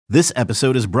This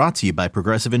episode is brought to you by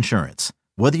Progressive Insurance.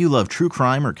 Whether you love true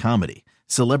crime or comedy,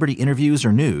 celebrity interviews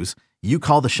or news, you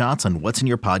call the shots on what's in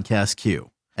your podcast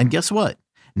queue. And guess what?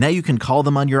 Now you can call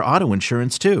them on your auto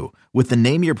insurance too with the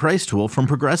Name Your Price tool from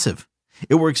Progressive.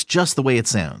 It works just the way it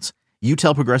sounds. You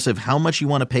tell Progressive how much you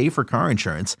want to pay for car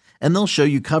insurance, and they'll show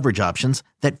you coverage options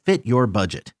that fit your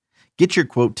budget. Get your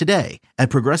quote today at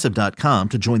Progressive.com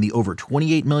to join the over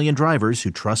 28 million drivers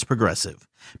who trust Progressive.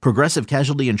 Progressive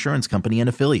Casualty Insurance Company and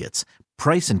Affiliates.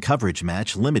 Price and coverage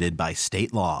match limited by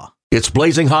state law. It's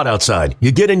blazing hot outside.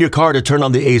 You get in your car to turn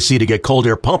on the AC to get cold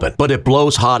air pumping, but it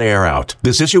blows hot air out.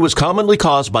 This issue is commonly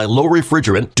caused by low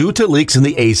refrigerant due to leaks in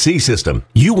the AC system.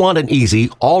 You want an easy,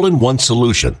 all-in-one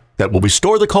solution that will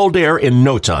restore the cold air in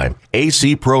no time.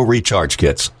 AC Pro Recharge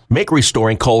Kits make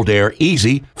restoring cold air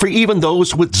easy for even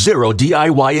those with zero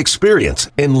DIY experience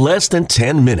in less than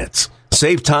 10 minutes.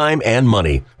 Save time and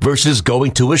money versus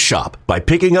going to a shop by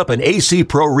picking up an AC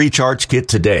Pro Recharge Kit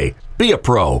today. Be a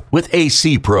pro with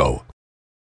AC Pro.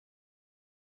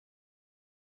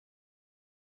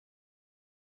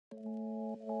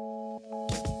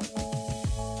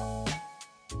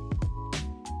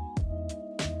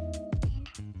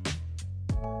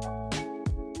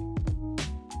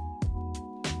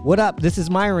 What up? This is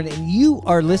Myron, and you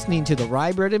are listening to the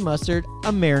Rye Bread and Mustard,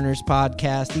 a Mariners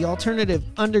podcast, the alternative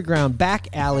underground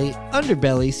back alley,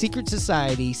 underbelly, secret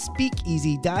society,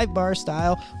 speakeasy, dive bar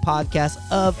style podcast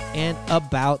of and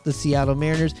about the Seattle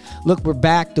Mariners. Look, we're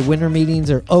back. The winter meetings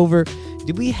are over.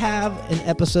 Did we have an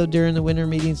episode during the winter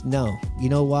meetings? No. You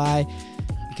know why?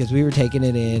 Because we were taking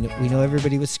it in. We know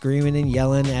everybody was screaming and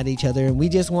yelling at each other, and we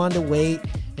just wanted to wait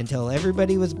until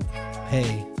everybody was,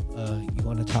 hey, you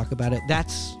want to talk about it?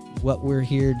 That's what we're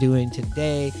here doing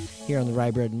today here on the Rye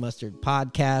Bread and Mustard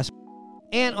podcast.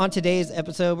 And on today's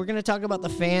episode, we're going to talk about the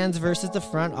fans versus the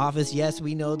front office. Yes,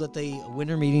 we know that the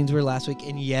winter meetings were last week,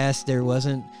 and yes, there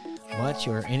wasn't much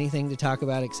or anything to talk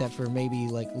about except for maybe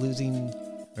like losing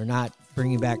or not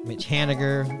bringing back Mitch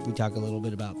Haniger. We talk a little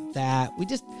bit about that. We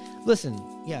just, listen,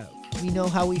 yeah, we know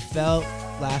how we felt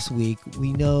last week.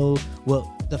 We know what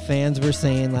the fans were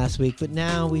saying last week, but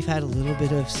now we've had a little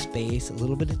bit of space, a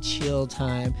little bit of chill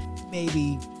time.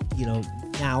 Maybe,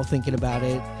 now thinking about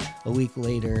it a week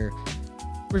later,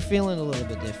 we're feeling a little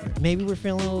bit different. Maybe we're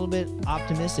feeling a little bit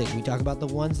optimistic. We talk about the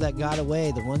ones that got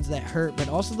away, the ones that hurt, but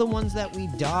also the ones that we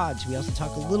dodged. We also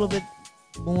talk a little bit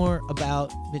more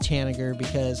about Mitch Haniger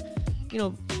because,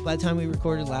 by the time we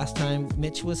recorded last time,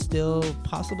 Mitch was still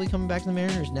possibly coming back to the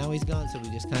Mariners. Now he's gone, so we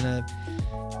just kind of,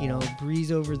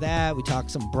 breeze over that. We talked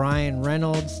some Brian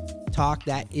Reynolds talk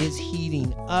that is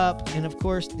heating up. And, of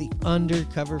course, the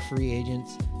undercover free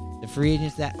agents, the free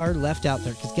agents that are left out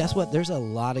there. Because guess what? There's a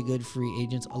lot of good free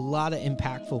agents, a lot of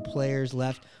impactful players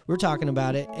left. We're talking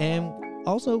about it. And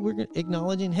also, we're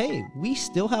acknowledging, hey, we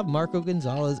still have Marco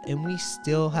Gonzalez and we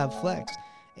still have Flex.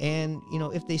 And,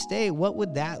 if they stay, what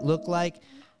would that look like?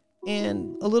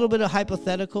 And a little bit of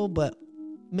hypothetical, but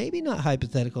maybe not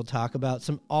hypothetical talk about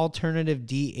some alternative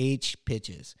DH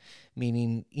pitches.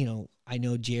 Meaning, I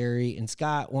know Jerry and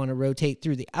Scott want to rotate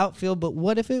through the outfield, but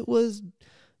what if it was,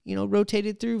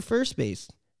 rotated through first base,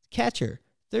 catcher,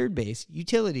 third base,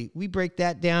 utility? We break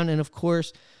that down. And of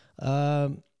course,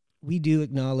 we do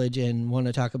acknowledge and want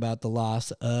to talk about the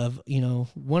loss of,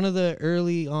 one of the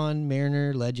early on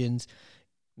Mariner legends,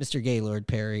 Mr. Gaylord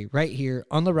Perry, right here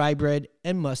on the Rye Bread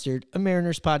and Mustard, a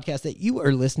Mariners podcast that you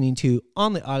are listening to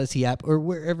on the Odyssey app or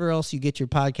wherever else you get your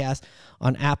podcast,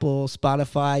 on Apple,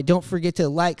 Spotify. Don't forget to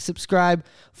like, subscribe,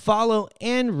 follow,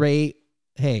 and rate.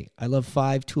 Hey, I love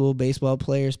 5-tool baseball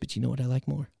players, but you know what I like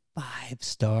more?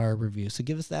 5-star reviews. So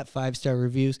give us that 5-star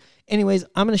reviews. Anyways,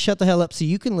 I'm going to shut the hell up so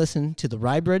you can listen to the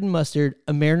Rye Bread and Mustard,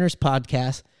 a Mariners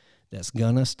podcast that's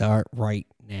going to start right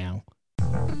now.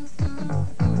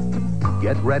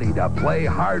 Get ready to play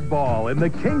hardball in the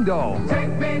Kingdom. Take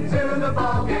me to the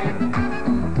ball game.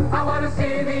 I want to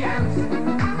see the Ants.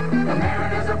 The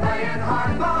Mariners are playing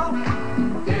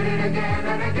hardball. Did it again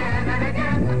and again and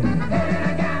again. Did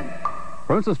it again.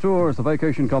 Princess Tours, the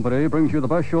vacation company, brings you the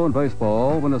best show in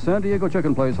baseball when the San Diego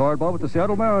Chicken plays hardball with the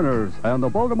Seattle Mariners and the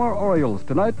Baltimore Orioles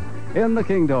tonight in the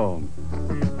Kingdom.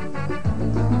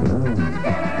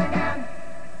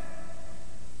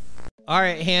 All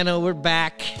right, Hannah, we're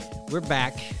back. We're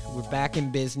back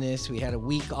in business. We had a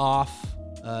week off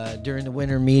during the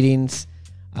winter meetings.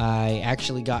 I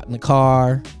actually got in the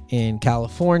car in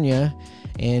California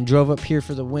and drove up here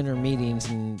for the winter meetings,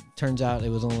 and turns out it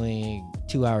was only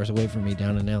 2 hours away from me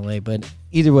down in LA. But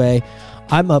either way,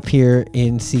 I'm up here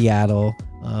in Seattle,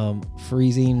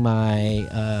 freezing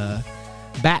my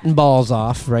batting balls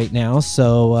off right now.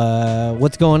 So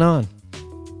what's going on?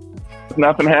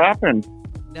 Nothing happened.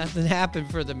 Nothing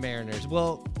happened for the Mariners.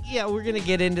 Well, yeah, we're going to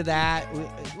get into that.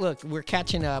 Look, we're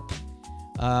catching up.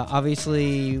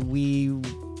 Obviously, we've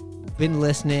been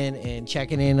listening and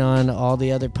checking in on all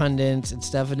the other pundits and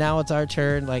stuff, and now it's our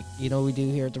turn. Like, we do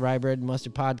here at the Rye Bread and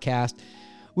Mustard Podcast.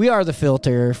 We are the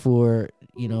filter for,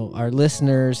 our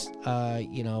listeners. We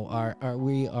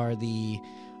are the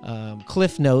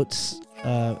Cliff Notes.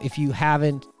 If you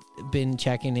haven't been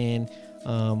checking in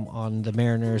on the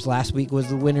Mariners, last week was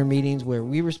the winter meetings where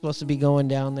we were supposed to be going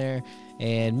down there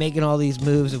and making all these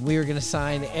moves, and we were going to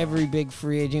sign every big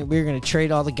free agent. We were going to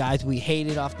trade all the guys we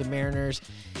hated off the Mariners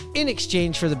in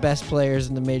exchange for the best players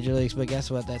in the major leagues. But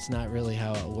guess what? That's not really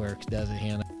how it works, does it,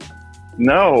 Hannah?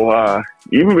 No,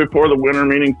 even before the winter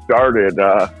meeting started,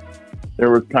 there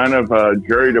was kind of a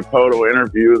Jerry DiPoto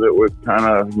interview that was kind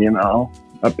of,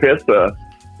 a pissa,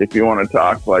 if you want to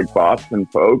talk like Boston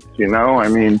folks, I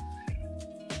mean,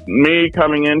 me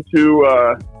coming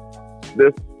into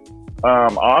this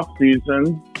off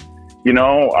season,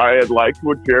 I had liked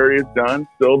what Jerry has done,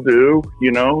 still do. He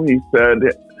said,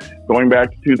 going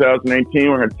back to 2018,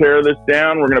 we're going to tear this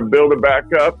down, we're going to build it back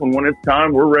up, and when it's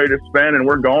time, we're ready to spend, and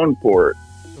we're going for it.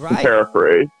 Right. To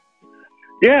paraphrase.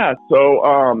 Yeah,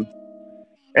 so,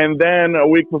 and then a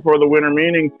week before the winter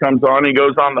meetings comes on, he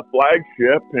goes on the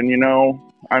flagship, and,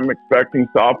 I'm expecting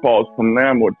softballs from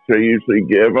them, which they usually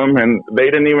give them, and they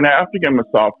didn't even have to give him a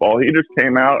softball. He just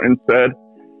came out and said,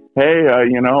 hey,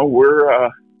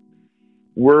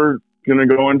 we're going to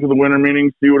go into the winter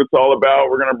meetings, see what it's all about.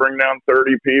 We're going to bring down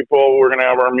 30 people. We're going to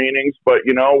have our meetings, but,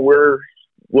 we're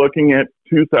looking at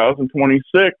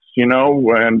 2026,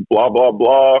 and blah, blah,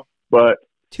 blah. But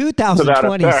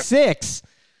 2026?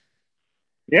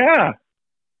 Yeah.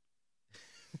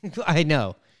 I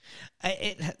know.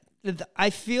 I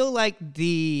feel like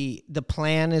the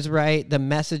plan is right, the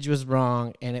message was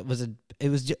wrong, and it was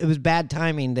bad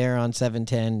timing there on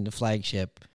 710, the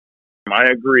flagship. I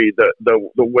agree. The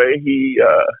way he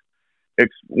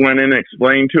went in and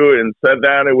explained to it and said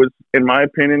that, it was, in my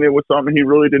opinion, it was something he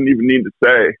really didn't even need to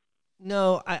say.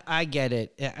 No, I get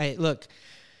it. Look,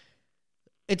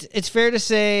 it's fair to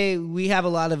say we have a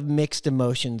lot of mixed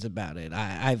emotions about it.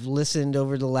 I've listened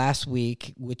over the last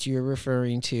week, which you're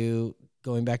referring to,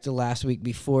 going back to last week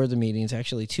before the meetings,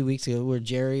 actually 2 weeks ago, where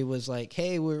Jerry was like,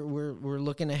 hey, we're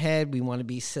looking ahead. We want to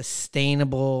be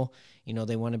sustainable.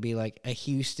 They want to be like a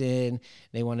Houston.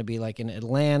 They want to be like an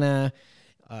Atlanta,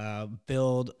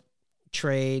 build,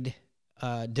 trade,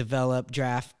 develop,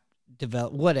 draft,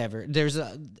 develop, whatever. There's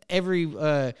every,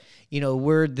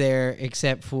 word there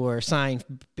except for sign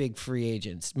big free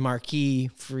agents, marquee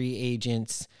free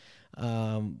agents.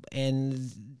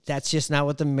 And that's just not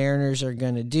what the Mariners are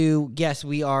going to do. Yes,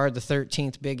 we are the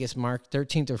 13th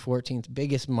or 14th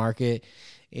biggest market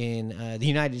in the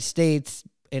United States.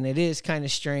 And it is kind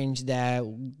of strange that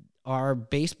our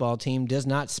baseball team does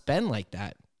not spend like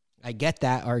that. I get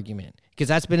that argument because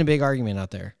that's been a big argument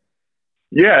out there.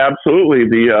 Yeah, absolutely.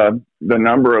 The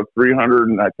number of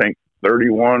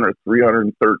 331 or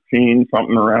 313,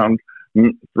 something around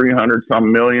 300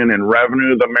 some million in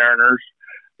revenue the Mariners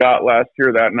got last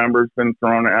year. That number's been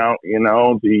thrown out. You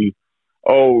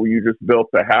just built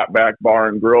the Hatback Bar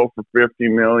and Grill for $50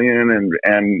 million,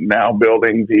 and now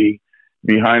building the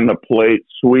behind the plate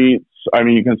suites. I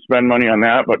mean, you can spend money on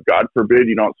that, but God forbid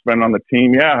you don't spend on the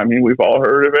team. Yeah, I mean, we've all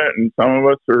heard of it, and some of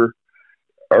us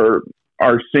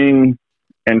are seeing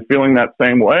and feeling that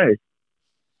same way.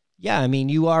 Yeah, I mean,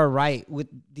 you are right. With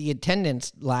the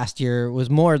attendance last year was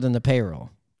more than the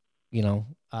payroll.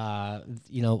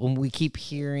 When we keep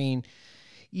hearing,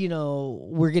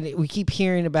 we keep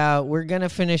hearing about we're gonna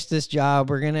finish this job.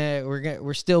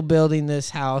 We're still building this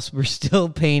house. We're still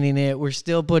painting it. We're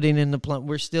still putting in the plumb.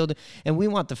 And we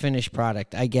want the finished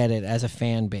product. I get it as a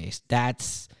fan base.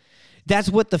 That's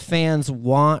what the fans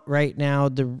want right now.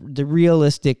 The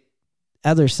realistic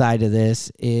other side of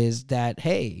this is that,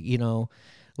 hey,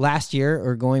 last year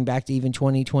or going back to even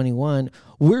 2021,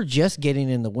 we're just getting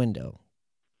in the window.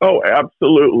 Oh,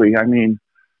 absolutely. I mean,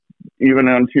 even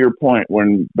on to your point,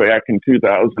 when back in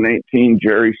 2018,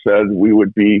 Jerry said we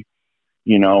would be,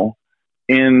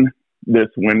 in this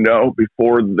window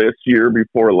before this year,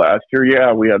 before last year.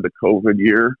 Yeah, we had the COVID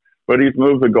year, but he's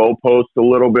moved the goalpost a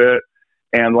little bit.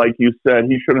 And like you said,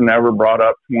 he should have never brought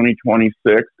up 2026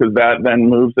 because that then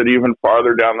moves it even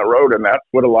farther down the road. And that's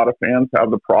what a lot of fans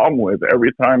have the problem with.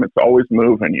 Every time it's always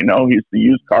moving, he's the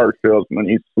used car salesman.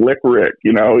 He's Slick Rick,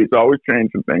 he's always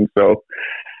changing things. So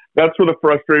that's where the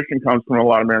frustration comes from a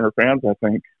lot of Mariner fans, I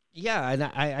think. Yeah, and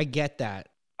I get that.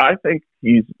 I think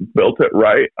he's built it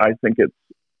right. I think it's,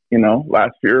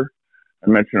 last year, I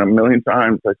mentioned a million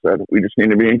times, I said, we just need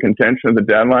to be in contention at the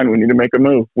deadline. We need to make a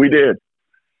move. We did.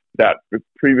 that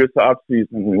previous offseason,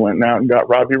 we went out and got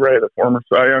Robbie Ray, the former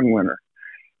Cy Young winner.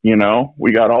 You know,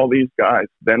 we got all these guys.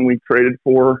 Then we traded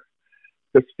for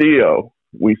Castillo.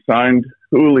 We signed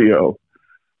Julio.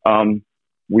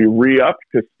 We re-upped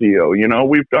Castillo. You know,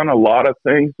 we've done a lot of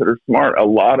things that are smart, a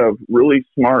lot of really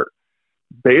smart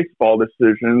baseball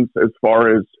decisions as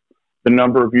far as the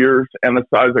number of years and the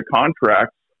size of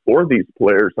contracts for these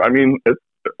players. I mean,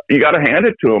 you got to hand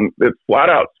it to them. It's flat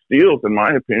out steals, in my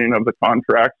opinion, of the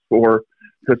contracts for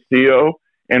Castillo,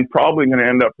 and probably going to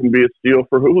end up and be a steal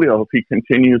for Julio if he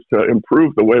continues to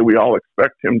improve the way we all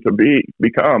expect him to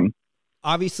become.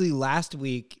 Obviously, last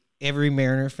week, every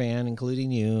Mariner fan,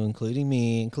 including you, including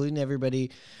me, including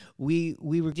everybody, we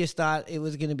were just thought it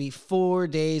was going to be 4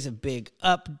 days of big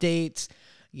updates,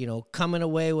 you know, coming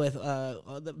away with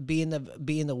being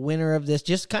the winner of this.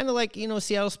 Just kind of like, you know,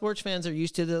 Seattle sports fans are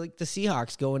used to the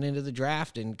Seahawks going into the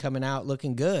draft and coming out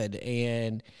looking good.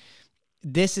 And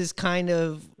this is kind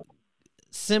of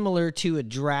similar to a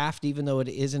draft, even though it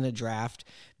isn't a draft,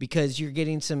 because you're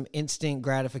getting some instant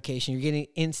gratification. You're getting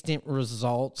instant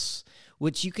results,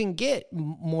 which you can get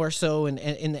more so in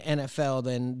the NFL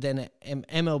than an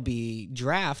MLB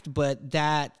draft. But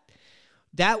that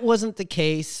wasn't the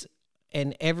case.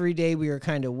 And every day we were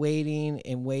kind of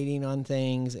waiting on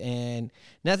things, and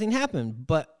nothing happened.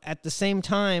 But at the same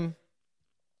time,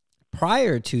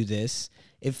 prior to this,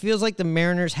 it feels like the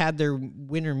Mariners had their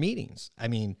winter meetings. I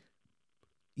mean,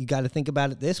 you got to think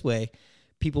about it this way.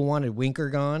 People wanted Winker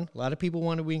gone. A lot of people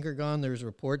wanted Winker gone. There's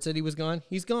reports that he was gone.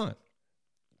 He's gone.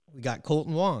 We got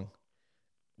Colton Wong.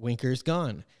 Winker's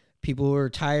gone. People were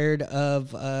tired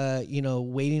of,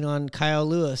 waiting on Kyle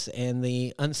Lewis and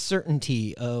the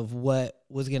uncertainty of what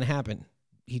was going to happen.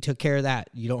 He took care of that.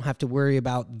 You don't have to worry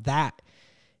about that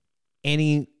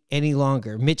any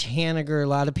longer. Mitch Haniger, a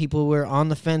lot of people were on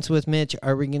the fence with Mitch.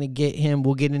 Are we going to get him?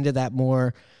 We'll get into that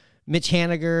more. Mitch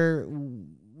Haniger,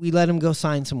 we let him go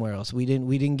sign somewhere else. We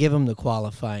didn't give him the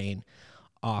qualifying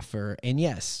offer. And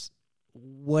yes,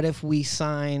 what if we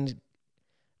signed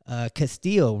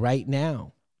Castillo right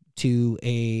now to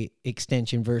a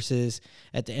extension versus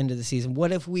at the end of the season?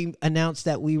 What if we announced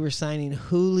that we were signing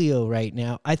Julio right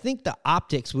now? I think the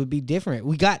optics would be different.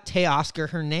 We got Teoscar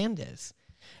Hernandez.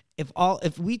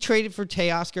 If we traded for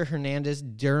Teoscar Hernandez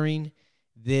during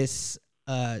this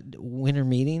winter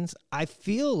meetings, I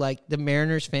feel like the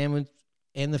Mariners fan would,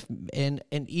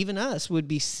 and even us would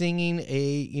be singing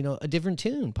a different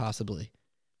tune possibly.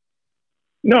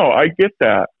 No, I get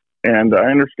that, and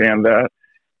I understand that,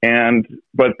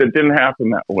 but it didn't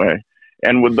happen that way.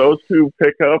 And with those two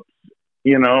pickups,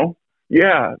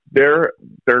 yeah, they're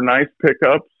nice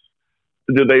pickups.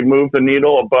 Do they move the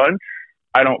needle a bunch?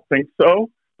 I don't think so.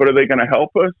 But are they going to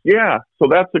help us? Yeah. So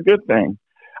that's a good thing.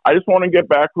 I just want to get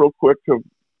back real quick to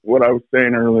what I was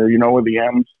saying earlier. With the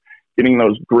M's getting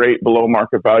those great below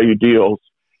market value deals.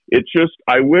 It's just,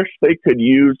 I wish they could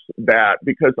use that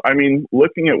because,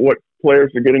 looking at what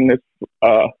players are getting this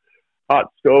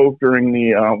hot stove during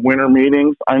the winter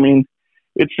meetings,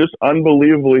 it's just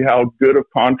unbelievably how good of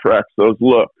contracts those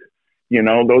look.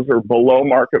 Those are below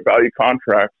market value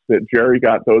contracts that Jerry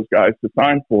got those guys to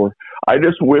sign for. I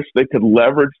just wish they could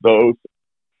leverage those,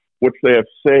 which they have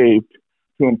saved,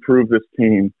 to improve this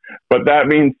team. But that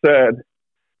being said,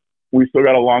 we still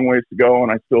got a long ways to go,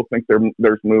 and I still think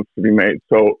there's moves to be made.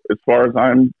 So as far as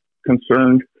I'm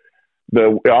concerned,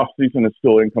 the offseason is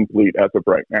still incomplete as of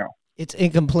right now. It's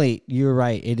incomplete. You're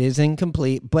right. It is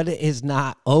incomplete, but it is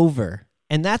not over.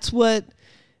 And that's what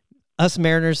us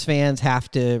Mariners fans have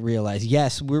to realize.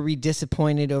 Yes, were we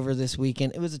disappointed over this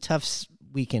weekend? It was a tough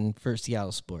weekend for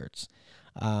Seattle sports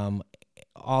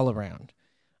all around.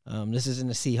 This isn't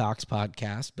a Seahawks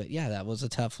podcast, but yeah, that was a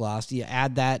tough loss. You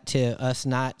add that to us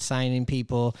not signing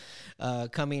people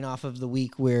coming off of the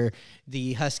week where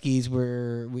the Huskies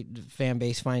fan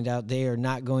base find out they are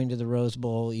not going to the Rose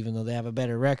Bowl, even though they have a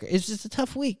better record. It's just a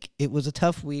tough week. It was a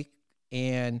tough week.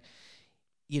 And,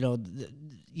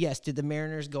 yes, did the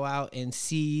Mariners go out and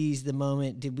seize the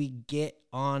moment? Did we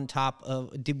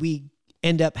did we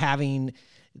end up having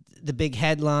the big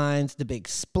headlines, the big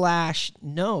splash?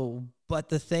 No. But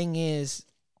the thing is,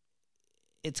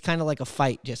 it's kind of like a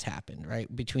fight just happened,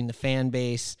 right, between the fan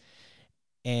base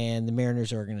and the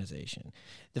Mariners organization.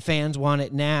 The fans want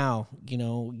it now.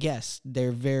 Yes,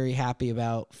 they're very happy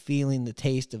about feeling the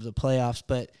taste of the playoffs,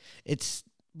 but it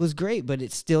was great, but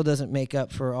it still doesn't make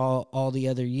up for all the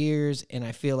other years, and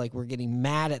I feel like we're getting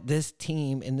mad at this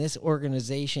team and this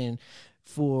organization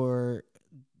for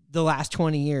the last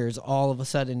 20 years. All of a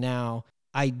sudden now,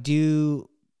 I do,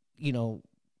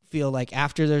 feel like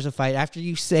after there's a fight, after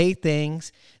you say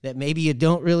things that maybe you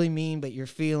don't really mean, but you're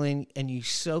feeling, and you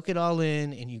soak it all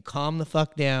in and you calm the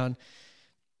fuck down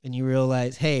and you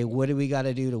realize, hey, what do we got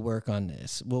to do to work on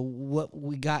this? Well, what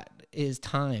we got is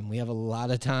time. We have a lot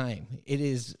of time. It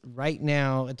is right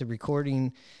now at the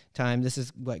recording time. This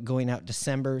is going out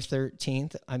December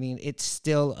 13th. I mean, it's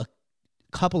still a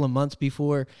couple of months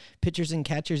before pitchers and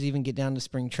catchers even get down to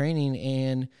spring training.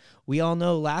 And we all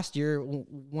know last year,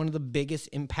 one of the biggest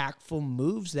impactful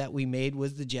moves that we made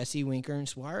was the Jesse Winker and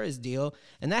Suarez deal.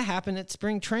 And that happened at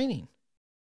spring training.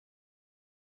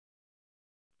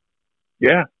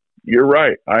 Yeah, you're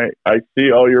right. I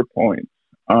see all your points.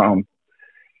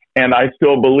 And I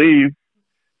still believe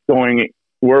going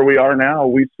where we are now,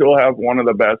 we still have one of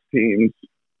the best teams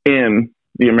in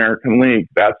the American League.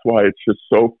 That's why it's just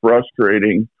so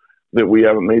frustrating that we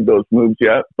haven't made those moves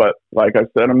yet. But like I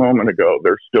said a moment ago,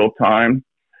 there's still time.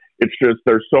 It's just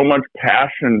there's so much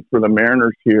passion for the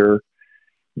Mariners here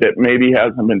that maybe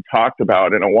hasn't been talked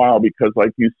about in a while because,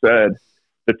 like you said,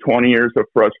 the 20 years of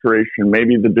frustration,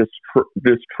 maybe the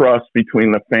distrust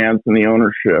between the fans and the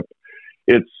ownership.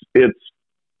 It's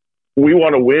we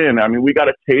want to win. I mean, we got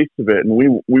a taste of it,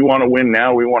 and we want to win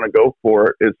now. We want to go for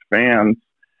it as fans.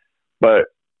 But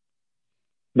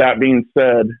that being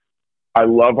said, I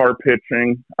love our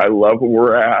pitching. I love where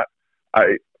we're at.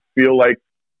 I feel like,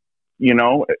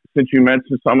 since you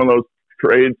mentioned some of those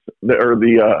trades or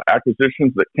the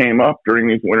acquisitions that came up during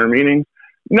these winter meetings,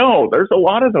 no, there's a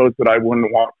lot of those that I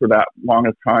wouldn't want for that long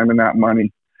a time and that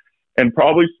money. And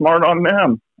probably smart on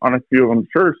them on a few of them.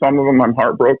 Sure, some of them I'm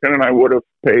heartbroken and I would have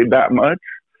paid that much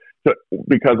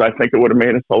because I think it would have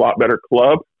made us a lot better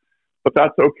club. But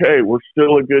that's okay. We're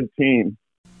still a good team.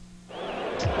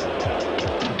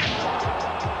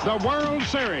 The World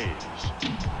Series,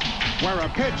 where a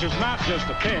pitch is not just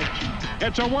a pitch,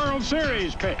 it's a World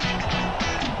Series pitch.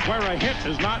 Where a hit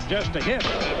is not just a hit,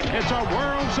 it's a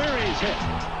World Series hit.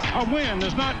 A win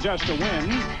is not just a win,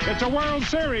 it's a World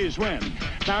Series win.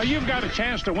 Now, you've got a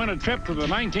chance to win a trip to the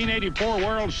 1984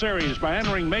 World Series by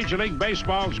entering Major League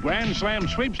Baseball's Grand Slam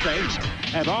sweepstakes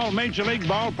at all Major League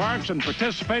ballparks and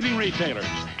participating retailers.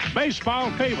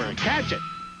 Baseball fever, catch it.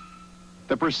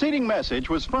 The preceding message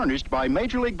was furnished by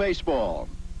Major League Baseball.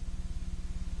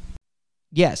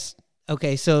 Yes.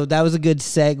 Okay, so that was a good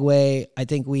segue. I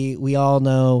think we all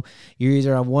know you're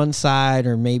either on one side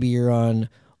or maybe you're on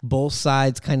both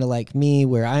sides, kind of like me,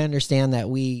 where I understand that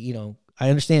I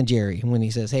understand Jerry when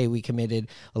he says, hey, we committed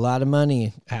a lot of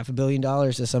money, $500 million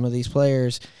to some of these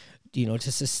players, to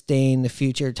sustain the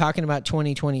future. Talking about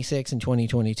 2026 and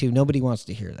 2022, nobody wants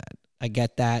to hear that. I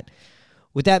get that.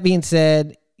 With that being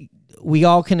said, we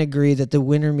all can agree that the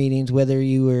winter meetings, whether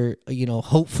you were,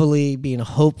 hopefully being a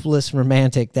hopeless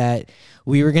romantic that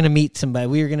we were going to meet somebody,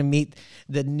 we were going to meet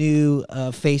the new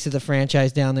face of the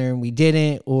franchise down there and we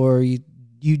didn't, or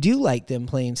you do like them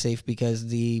playing safe because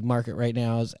the market right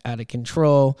now is out of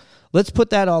control. Let's put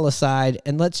that all aside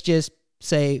and let's just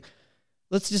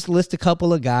list a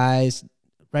couple of guys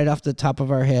right off the top of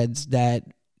our heads that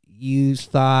you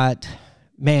thought,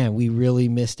 man, we really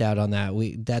missed out on that.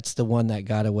 That's the one that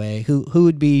got away. Who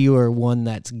would be your one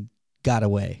that's got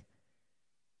away?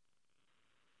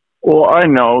 Well, I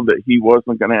know that he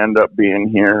wasn't going to end up being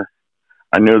here.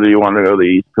 I knew that he wanted to go to the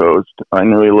East Coast. I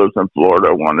knew he lives in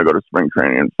Florida, wanted to go to spring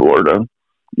training in Florida.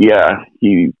 Yeah,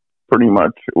 he pretty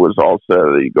much was all set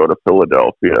that he'd go to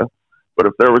Philadelphia. But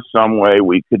if there was some way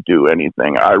we could do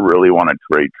anything, I really wanted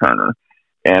Trey Turner.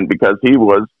 And because he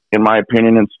was, in my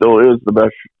opinion, and still is the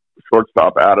best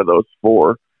shortstop out of those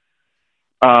four.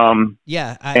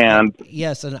 Yes,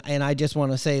 and I just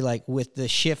want to say, like, with the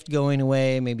shift going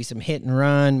away, maybe some hit and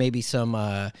run, maybe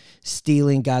some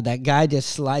stealing. God, that guy just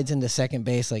slides into second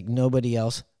base like nobody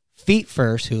else. Feet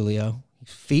first, Julio.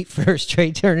 Feet first.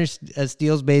 Trey Turner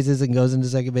steals bases and goes into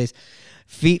second base.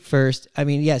 Feet first. I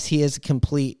mean, yes, he is a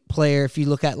complete player. If you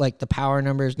look at, like, the power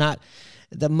numbers, not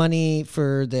the money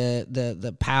for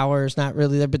the power is not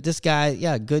really there, but this guy,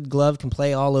 yeah, good glove, can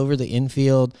play all over the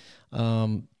infield.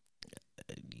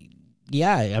 He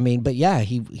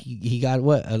got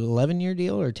what, an 11-year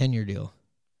deal or a 10-year deal?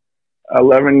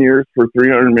 11 years for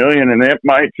 $300 million, and it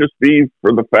might just be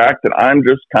for the fact that I'm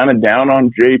just kind of down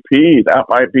on JP. That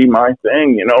might be my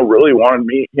thing. Really wanted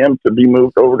him to be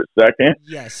moved over to second.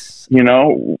 Yes.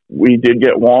 We did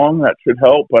get Wong. That should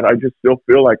help, but I just still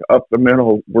feel like up the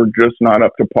middle, we're just not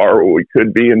up to par where we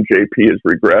could be, and JP has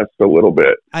regressed a little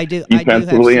bit.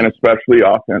 Defensively and especially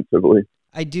offensively.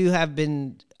 I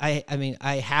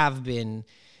have been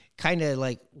kind of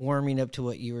like warming up to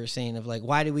what you were saying of like,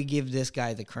 why do we give this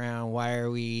guy the crown? Why are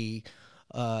we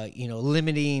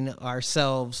limiting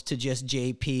ourselves to just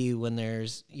JP when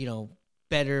there's,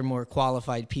 better, more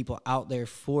qualified people out there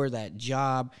for that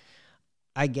job.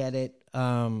 I get it.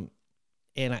 And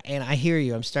I hear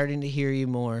you. I'm starting to hear you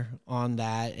more on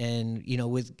that. And,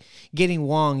 with getting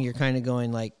Wong, you're kind of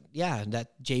going like, yeah,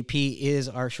 that JP is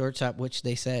our shortstop, which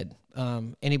they said.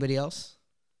 Anybody else?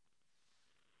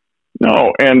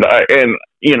 No. And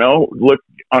look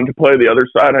on to play the other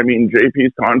side. I mean,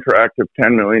 JP's contract of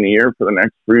 $10 million a year for the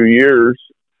next few years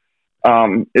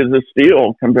is a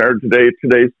steal compared to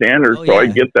today's standards. Oh, so yeah. I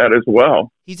get that as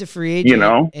well. He's a free agent,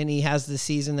 and he has the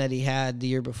season that he had the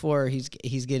year before. He's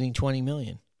getting $20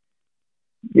 million.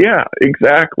 Yeah,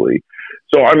 exactly.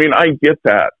 So, I mean, I get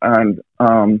that. And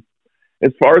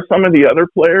as far as some of the other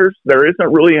players, there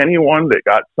isn't really anyone that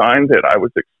got signed that I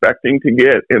was expecting to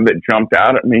get and that jumped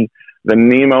out at me. The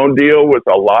Nemo deal was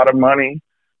a lot of money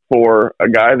for a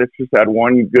guy that's just had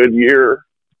one good year,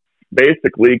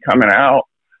 basically coming out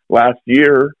last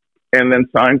year and then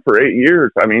signed for 8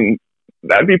 years. I mean,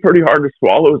 that'd be pretty hard to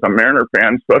swallow as a Mariner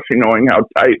fan, especially knowing how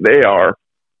tight they are.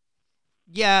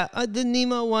 Yeah, the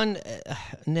Nemo one,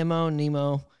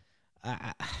 Nemo.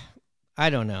 I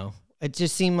don't know. It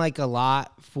just seemed like a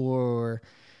lot for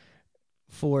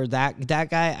that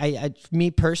guy. Me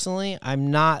personally,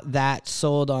 I'm not that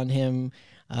sold on him.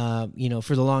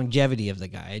 For the longevity of the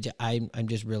guy, I'm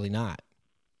just really not.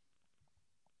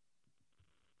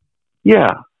 Yeah,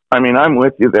 I mean, I'm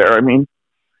with you there. I mean,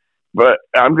 but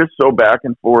I'm just so back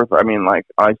and forth. I mean, like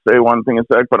I say one thing a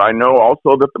sec, but I know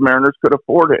also that the Mariners could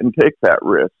afford it and take that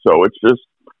risk. So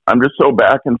I'm just so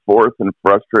back and forth and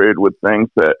frustrated with things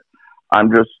that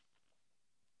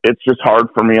it's just hard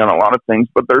for me on a lot of things.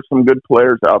 But there's some good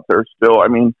players out there still. I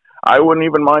mean, I wouldn't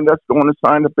even mind us going to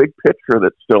sign a big pitcher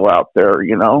that's still out there,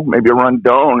 maybe a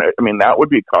Rondon. I mean, that would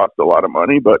cost a lot of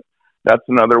money, but that's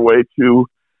another way to,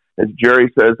 as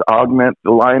Jerry says, augment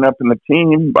the lineup and the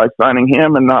team by signing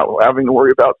him and not having to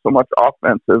worry about so much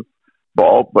offensive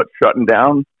ball, but shutting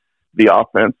down the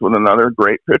offense with another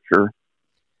great pitcher.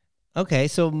 Okay,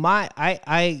 so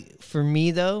for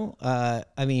me though,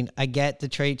 I mean, I get the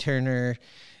Trey Turner,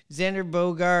 Xander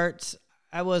Bogaerts.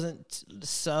 I wasn't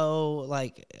so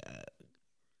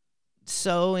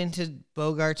into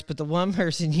Bogaerts, but the one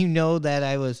person that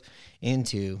I was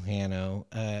into, Hanno,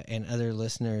 and other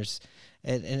listeners,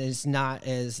 and it's not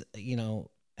as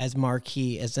as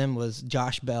marquee as them, was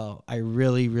Josh Bell. I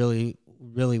really, really,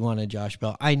 really wanted Josh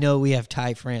Bell. I know we have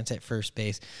Ty France at first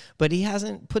base, but he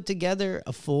hasn't put together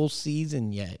a full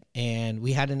season yet. And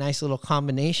we had a nice little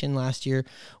combination last year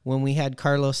when we had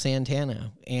Carlos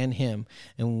Santana and him,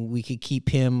 and we could keep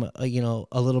him, a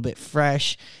little bit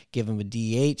fresh, give him a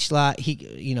DH slot.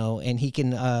 And he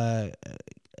can,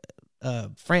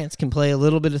 France can play a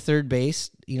little bit of third base,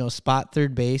 spot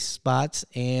third base spots.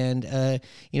 And,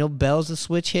 Bell's a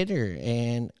switch hitter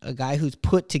and a guy who's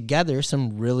put together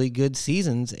some really good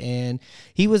seasons. And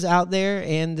he was out there,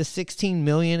 and the $16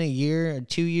 million a year, a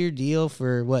 2-year deal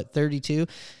for 32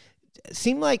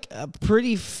 seemed like a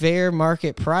pretty fair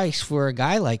market price for a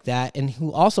guy like that. And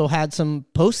who also had some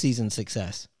postseason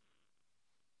success.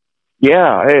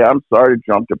 Yeah, hey, I'm sorry to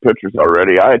jump to pitchers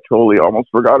already. I totally almost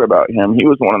forgot about him. He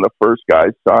was one of the first guys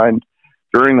signed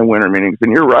during the winter meetings.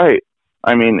 And you're right.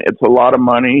 I mean, it's a lot of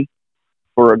money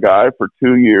for a guy for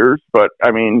 2 years, but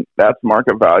I mean, that's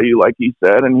market value, like he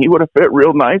said, and he would have fit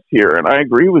real nice here. And I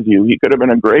agree with you. He could have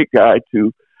been a great guy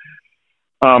to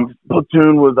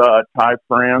platoon with Ty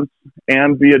France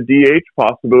and be a DH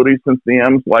possibility, since the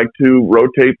M's like to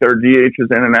rotate their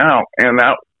DHs in and out. And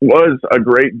that was a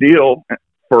great deal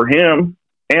for him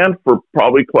and for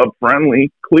probably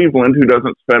club-friendly Cleveland, who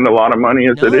doesn't spend a lot of money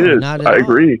as it is. I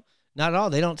agree. Not at all.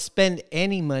 They don't spend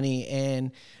any money.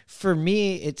 And for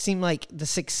me, it seemed like the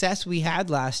success we had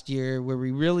last year, where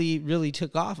we really, really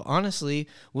took off, honestly,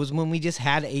 was when we just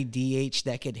had a DH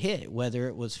that could hit, whether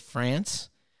it was France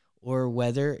or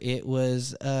whether it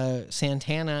was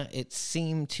Santana. It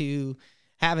seemed to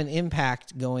have an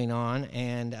impact going on.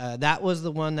 And that was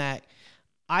the one that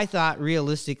I thought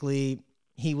realistically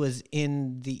he was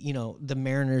in the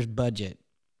Mariners budget.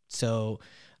 So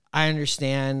I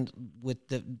understand with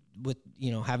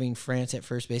having France at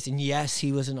first base, and yes,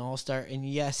 he was an all-star, and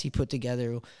yes, he put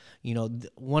together,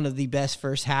 one of the best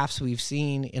first halves we've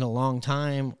seen in a long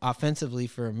time offensively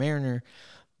for a Mariner.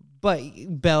 But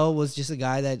Bell was just a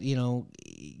guy that,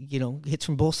 hits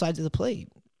from both sides of the plate.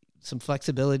 Some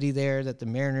flexibility there that the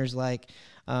Mariners like.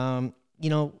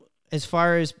 As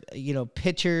far as,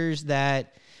 pitchers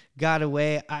that got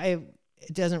away,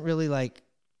 it doesn't really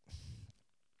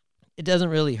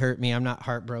hurt me. I'm not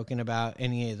heartbroken about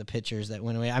any of the pitchers that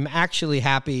went away. I'm actually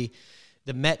happy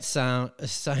the Mets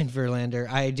signed Verlander.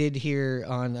 I did hear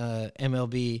on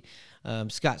MLB,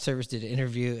 Scott Service did an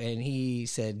interview, and he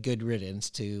said good riddance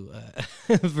to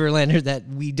Verlander, that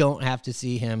we don't have to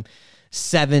see him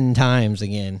 7 times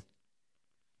again.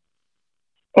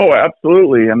 Oh,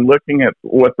 absolutely. And looking at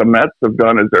what the Mets have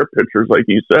done as their pitchers, like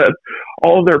you said,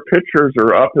 all their pitchers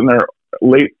are up in their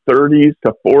late 30s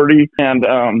to 40. And,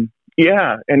 and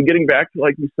getting back to,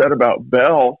 like you said about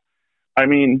Bell, I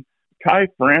mean, Ty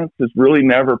France has really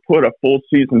never put a full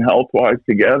season health-wise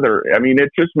together. I mean,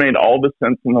 it just made all the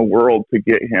sense in the world to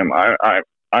get him.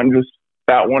 I'm just,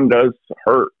 that one does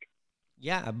hurt.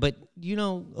 Yeah, but,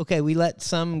 okay, we let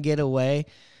some get away.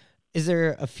 Is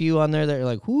there a few on there that are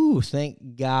like, whoo,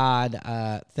 thank God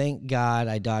I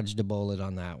dodged a bullet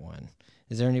on that one?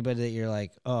 Is there anybody that you're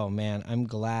like, oh, man, I'm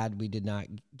glad we did not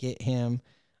get him?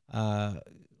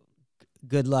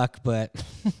 Good luck, but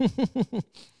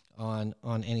on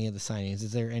any of the signings.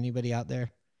 Is there anybody out there?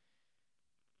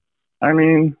 I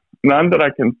mean, none that I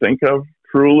can think of,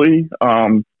 truly.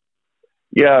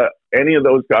 Any of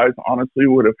those guys honestly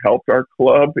would have helped our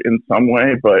club in some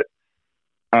way, but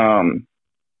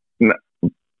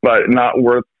not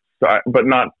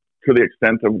to the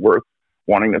extent of worth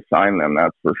wanting to sign them.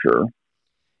 That's for sure.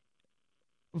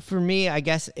 For me, I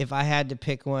guess if I had to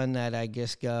pick one, that I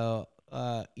just go,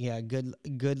 good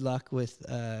luck with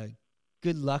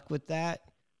that.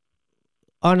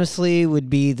 Honestly, would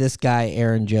be this guy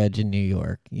Aaron Judge in New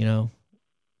York.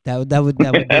 That would be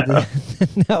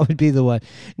that would be the one.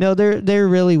 No, there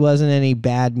really wasn't any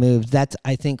bad moves. That's,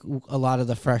 I think, a lot of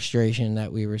the frustration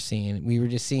that we were seeing. We were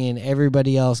just seeing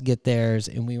everybody else get theirs,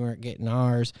 and we weren't getting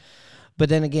ours. But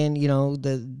then again,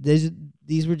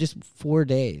 these were just 4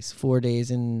 days. 4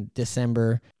 days in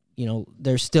December.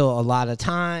 There's still a lot of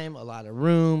time, a lot of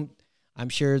room. I'm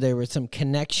sure there were some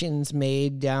connections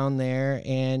made down there,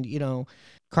 and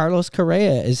Carlos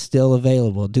Correa is still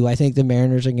available. Do I think the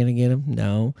Mariners are going to get him?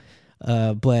 No.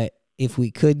 But if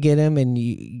we could get him, and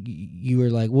you were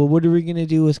like, well, what are we going to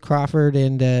do with Crawford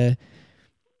and,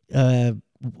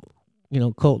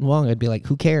 Colton Wong? I'd be like,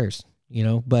 who cares?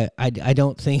 But I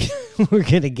don't think we're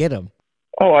going to get him.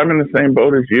 Oh, I'm in the same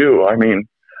boat as you. I mean,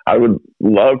 I would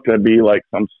love to be like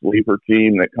some sleeper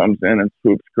team that comes in and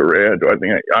swoops Correa.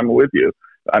 I'm with you.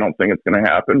 I don't think it's going to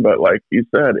happen. But like you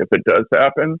said, if it does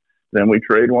happen, then we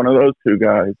trade one of those two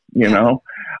guys,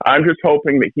 I'm just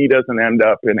hoping that he doesn't end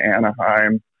up in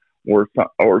Anaheim or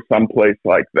someplace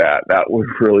like that. That would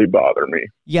really bother me.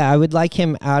 Yeah, I would like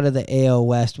him out of the AL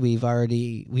West. We've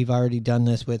already done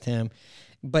this with him.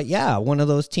 But yeah, one of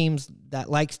those teams that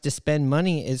likes to spend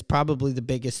money is probably the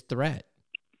biggest threat.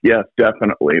 Yes,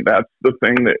 definitely. That's the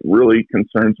thing that really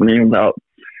concerns me about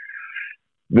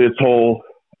this whole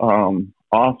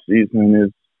off season is,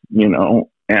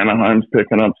 Anaheim's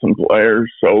picking up some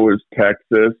players. So is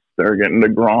Texas. They're getting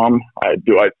DeGrom.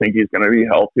 Do I think he's going to be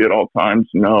healthy at all times?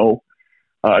 No.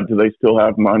 Do they still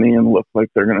have money and look like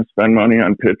they're going to spend money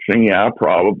on pitching? Yeah,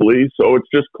 probably. So it's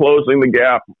just closing the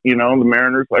gap. The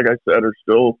Mariners, like I said, are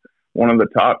still one of the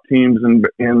top teams in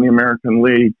the American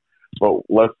League. But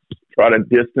let's try to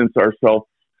distance ourselves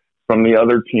from the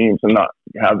other teams and not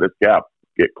have this gap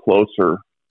get closer.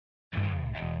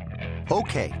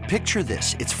 Okay, picture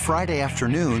this. It's Friday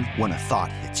afternoon when a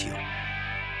thought hits you.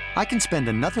 I can spend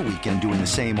another weekend doing the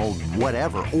same old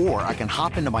whatever, or I can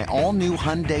hop into my all-new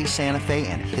Hyundai Santa Fe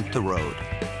and hit the road.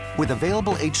 With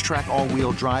available H-Track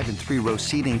all-wheel drive and 3-row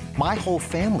seating, my whole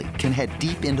family can head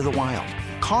deep into the wild.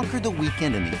 Conquer the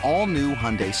weekend in the all-new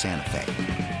Hyundai Santa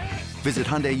Fe. Visit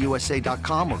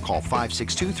HyundaiUSA.com or call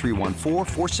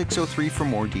 562-314-4603 for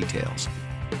more details.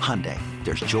 Hyundai,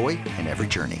 there's joy in every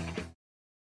journey.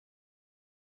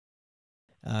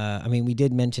 We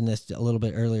did mention this a little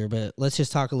bit earlier, but let's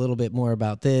just talk a little bit more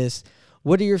about this.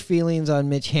 What are your feelings on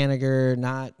Mitch Haniger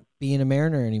not being a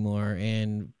Mariner anymore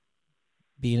and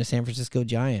being a San Francisco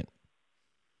Giant?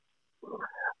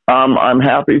 I'm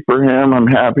happy for him. I'm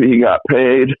happy he got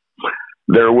paid.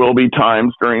 There will be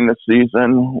times during the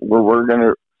season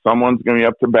where someone's going to be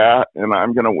up to bat, and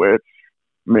I'm going to wish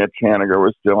Mitch Haniger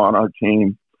was still on our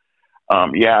team.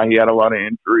 He had a lot of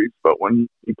injuries, but when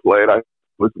he played, I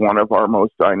was one of our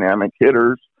most dynamic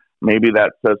hitters. Maybe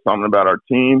that says something about our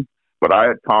team, but I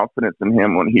had confidence in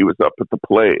him when he was up at the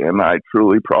plate, and I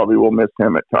truly probably will miss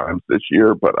him at times this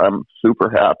year, but I'm super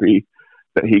happy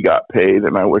that he got paid,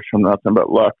 and I wish him nothing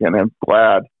but luck, and I'm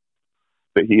glad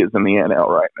that he is in the NL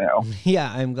right now.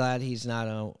 Yeah, I'm glad he's not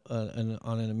on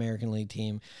an American League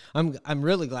team. I'm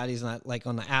really glad he's not like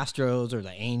on the Astros or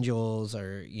the Angels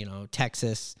or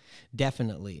Texas.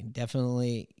 Definitely.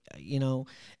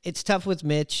 It's tough with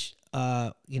Mitch.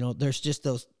 There's just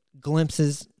those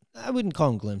glimpses I wouldn't call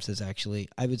them glimpses, actually.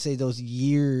 I would say those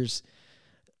years,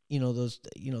 those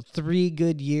 3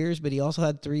 good years, but he also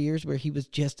had 3 years where he was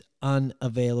just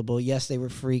unavailable. Yes, they were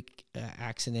freak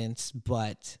accidents,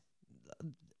 but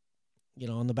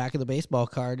on the back of the baseball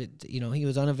card, he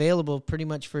was unavailable pretty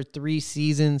much for 3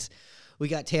 seasons. We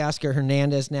got Teoscar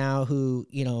Hernandez now, who,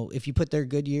 if you put their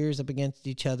good years up against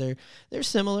each other, they're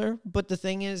similar. But the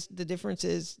thing is, the difference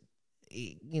is,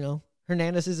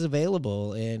 Hernandez is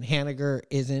available and Haniger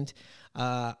isn't.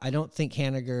 I don't think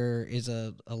Haniger is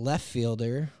a left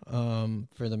fielder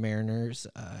for the Mariners.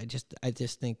 I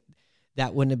just think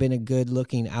that wouldn't have been a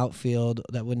good-looking outfield.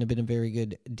 That wouldn't have been a very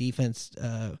good defense,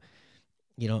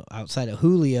 outside of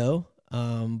Julio.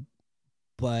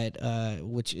 But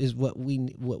which is what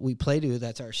we play to.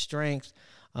 That's our strength.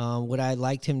 Would I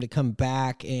liked him to come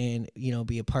back and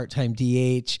be a part-time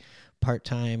DH,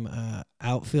 part-time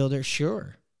outfielder?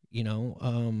 Sure,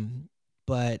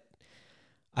 but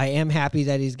I am happy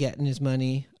that he's getting his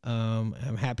money.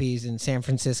 I'm happy he's in San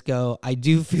Francisco. I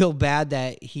do feel bad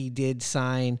that he did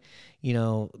sign,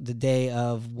 the day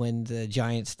of when the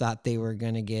Giants thought they were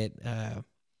going to get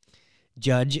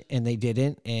Judge, and they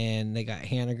didn't, and they got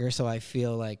Haniger. So I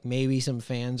feel like maybe some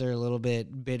fans are a little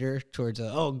bit bitter towards,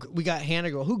 we got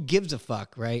Haniger. Who gives a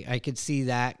fuck, right? I could see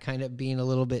that kind of being a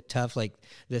little bit tough. Like,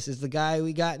 this is the guy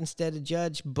we got instead of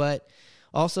Judge. But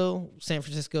also, San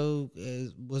Francisco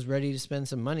was ready to spend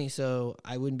some money, so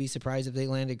I wouldn't be surprised if they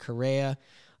landed Correa.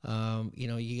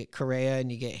 You get Correa and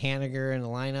you get Haniger in a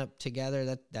lineup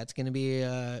together. That's going to be,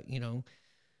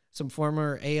 some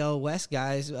former AL West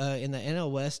guys in the NL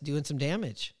West doing some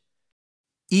damage.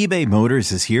 eBay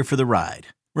Motors is here for the ride.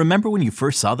 Remember when you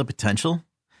first saw the potential?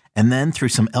 And then through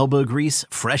some elbow grease,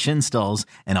 fresh installs,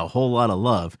 and a whole lot of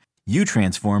love, you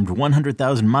transformed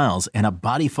 100,000 miles and a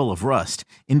body full of rust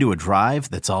into a drive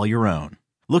that's all your own.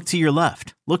 Look to your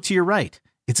left. Look to your right.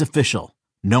 It's official.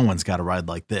 No one's got a ride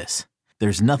like this.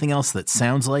 There's nothing else that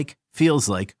sounds like, feels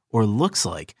like, or looks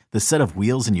like the set of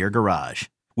wheels in your garage.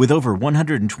 With over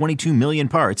 122 million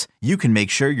parts, you can make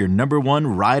sure your number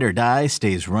one ride or die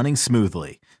stays running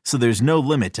smoothly, so there's no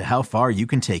limit to how far you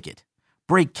can take it.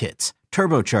 Brake kits,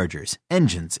 turbochargers,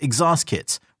 engines, exhaust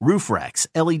kits, roof racks,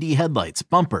 LED headlights,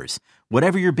 bumpers,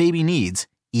 whatever your baby needs,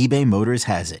 eBay Motors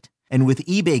has it. And with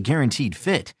eBay Guaranteed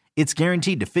Fit, it's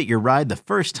guaranteed to fit your ride the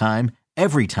first time,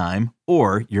 every time,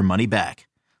 or your money back.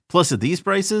 Plus, at these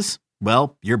prices,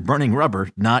 well, you're burning rubber,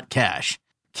 not cash.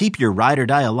 Keep your ride or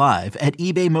die alive at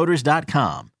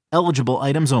ebaymotors.com. Eligible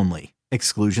items only.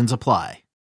 Exclusions apply.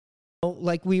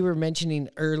 Like we were mentioning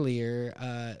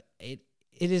earlier, it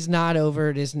is not over.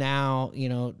 It is now,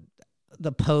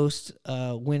 the post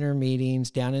winter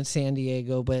meetings down in San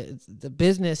Diego, but the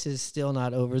business is still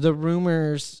not over. The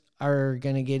rumors are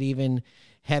going to get even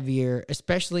heavier,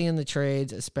 especially in the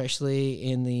trades, especially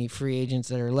in the free agents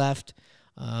that are left.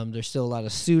 There's still a lot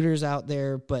of suitors out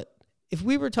there, but if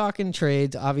we were talking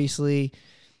trades, obviously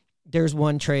there's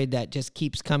one trade that just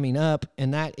keeps coming up,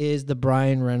 and that is the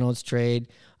Brian Reynolds trade,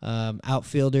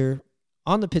 outfielder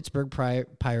on the Pittsburgh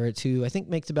Pirates, who I think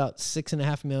makes about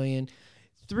 $6.5 million.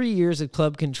 3 years of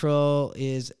club control,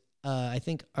 is I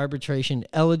think arbitration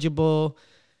eligible.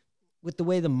 With the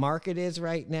way the market is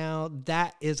right now,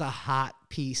 that is a hot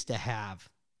piece to have,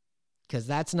 because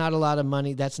that's not a lot of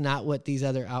money. That's not what these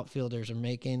other outfielders are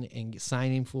making and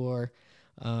signing for.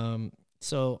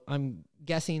 So I'm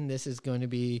guessing this is going to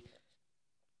be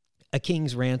a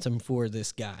king's ransom for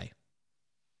this guy.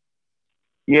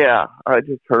 Yeah, I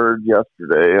just heard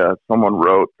yesterday someone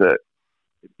wrote that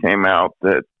it came out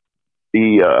that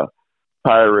the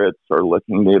Pirates are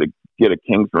looking to get a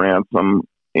king's ransom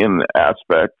in the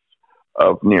aspects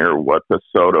of near what the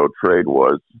Soto trade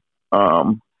was,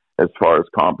 as far as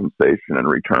compensation and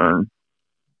return.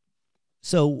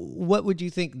 So what would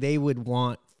you think they would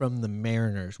want from the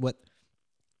Mariners?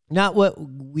 Not what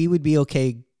we would be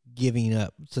okay giving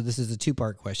up. So this is a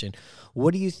 2-part question.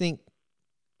 What do you think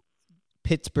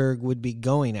Pittsburgh would be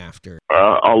going after?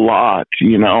 A lot,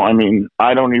 I mean,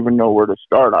 I don't even know where to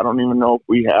start. I don't even know if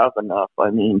we have enough. I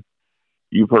mean,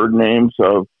 you've heard names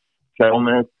of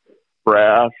Kelnick,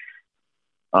 Brash,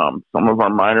 some of our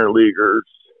minor leaguers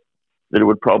that it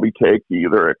would probably take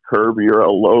either a Kirby or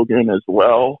a Logan as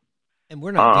well. And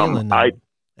we're not dealing them.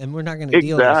 And we're not going to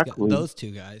deal those two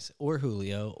guys, or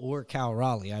Julio, or Cal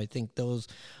Raleigh. I think those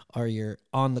are your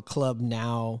on the club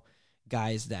now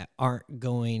guys that aren't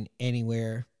going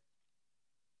anywhere.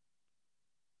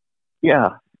 Yeah.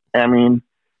 I mean,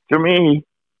 to me,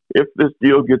 if this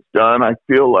deal gets done, I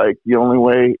feel like the only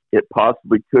way it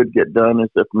possibly could get done is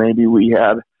if maybe we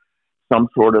had some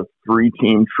sort of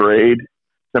 3-team trade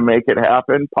to make it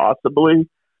happen, possibly.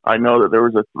 I know that there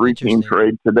was a 3-team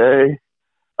trade today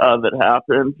that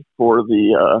happened for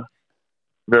the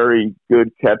very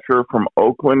good catcher from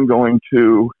Oakland going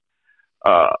to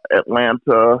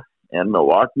Atlanta, and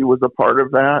Milwaukee was a part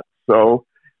of that. So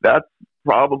that's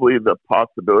probably the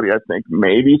possibility. I think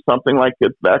maybe something like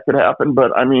that could happen.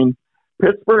 But, I mean,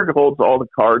 Pittsburgh holds all the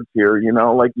cards here. You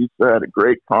know, like you said, a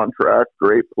great contract,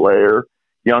 great player,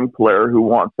 young player who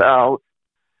wants out,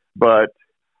 but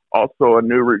also a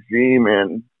new regime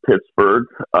in Pittsburgh.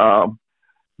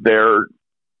 Their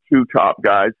two top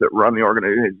guys that run the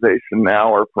organization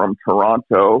now are from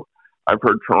Toronto. I've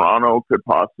heard Toronto could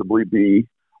possibly be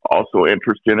also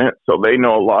interested in it. So they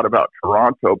know a lot about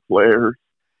Toronto players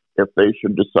if they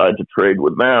should decide to trade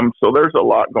with them. So there's a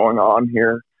lot going on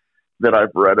here that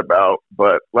I've read about.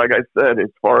 But like I said, as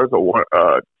far as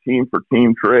a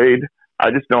team-for-team trade,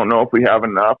 I just don't know if we have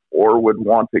enough or would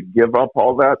want to give up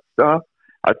all that stuff.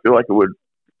 I feel like it would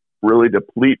really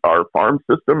deplete our farm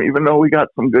system, even though we got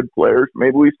some good players.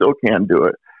 Maybe we still can do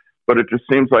it. But it just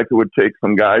seems like it would take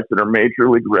some guys that are major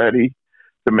league ready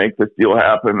to make this deal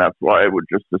happen. That's why I would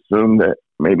just assume that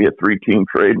maybe a 3-team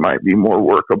trade might be more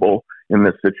workable in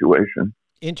this situation.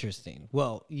 Interesting.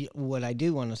 Well, what I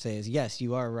do want to say is, yes,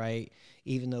 you are right.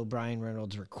 Even though Brian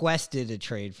Reynolds requested a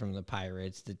trade from the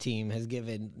Pirates, the team has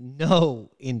given no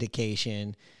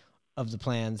indication of the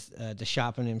plans to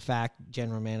shop. And in fact,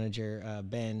 general manager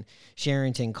Ben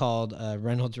Sherrington called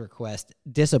Reynolds' request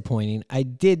disappointing. I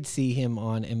did see him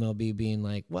on MLB being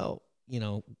like, well, you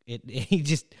know, he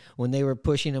just, when they were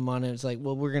pushing him on it, it's like,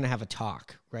 well, we're going to have a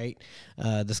talk, right?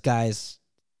 This guy's,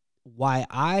 why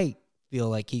I feel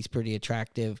like he's pretty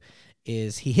attractive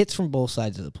is he hits from both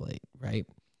sides of the plate, right?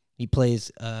 He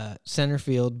plays center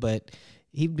field, but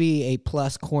he'd be a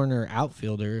plus corner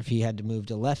outfielder if he had to move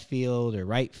to left field or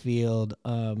right field.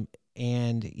 And,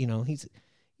 you know, he's,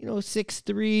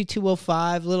 6'3",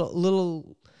 205,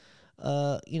 little,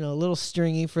 a little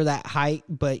stringy for that height,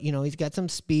 but, he's got some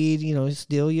speed,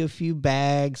 steal you a few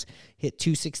bags, hit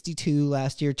 262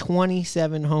 last year,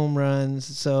 27 home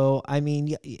runs. So, I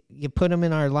mean, you put him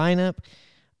in our lineup,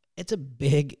 it's a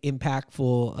big,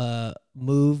 impactful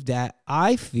move that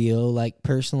I feel like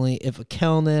personally, if a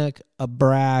Kelenic, a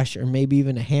Brash, or maybe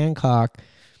even a Hancock,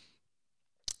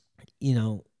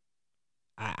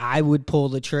 I would pull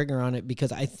the trigger on it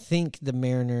because I think the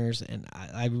Mariners, and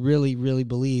I really, really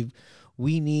believe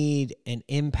we need an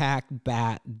impact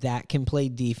bat that can play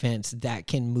defense, that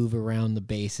can move around the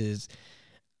bases.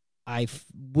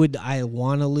 Would I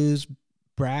want to lose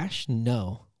Brash?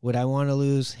 No. Would I want to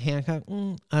lose Hancock?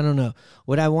 I don't know.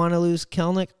 Would I want to lose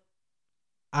Kelenic?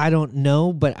 I don't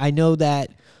know, but I know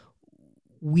that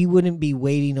we wouldn't be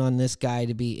waiting on this guy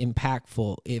to be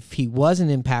impactful. If he wasn't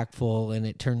impactful and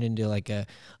it turned into like a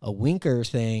Winker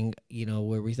thing,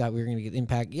 where we thought we were going to get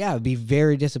impact, yeah, it would be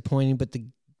very disappointing. But the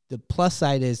plus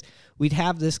side is we'd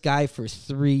have this guy for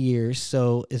 3 years.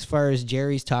 So as far as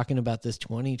Jerry's talking about this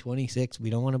 2026, we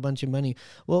don't want a bunch of money.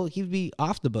 Well, he'd be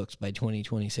off the books by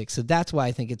 2026. So that's why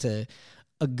I think it's a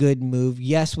good move.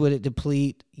 Yes, would it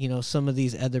deplete, some of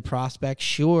these other prospects?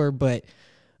 Sure, but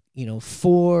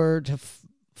 4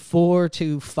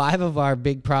 to 5 of our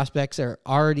big prospects are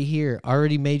already here,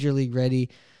 already major league ready.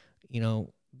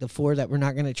 The 4 that we're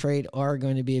not going to trade are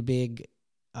going to be a big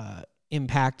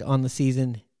impact on the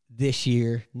season this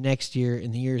year, next year,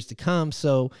 and the years to come.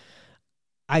 So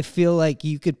I feel like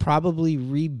you could probably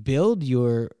rebuild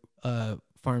your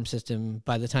farm system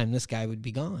by the time this guy would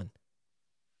be gone.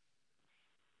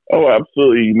 Oh,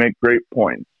 absolutely. You make great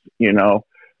points.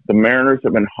 The Mariners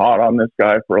have been hot on this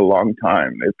guy for a long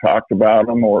time. They've talked about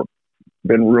him or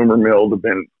been rumor milled, have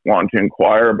been wanting to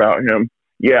inquire about him.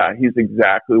 Yeah, he's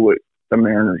exactly what the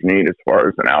Mariners need as far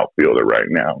as an outfielder right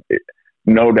now.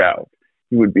 No doubt.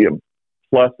 He would be a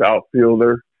plus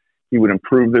outfielder. He would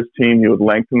improve this team. He would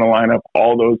lengthen the lineup.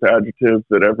 All those adjectives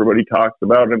that everybody talks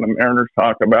about and the Mariners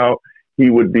talk about, he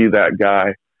would be that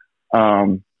guy.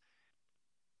 And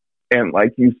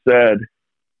like you said,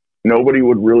 nobody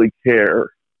would really care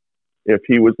if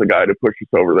he was the guy to push us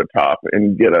over the top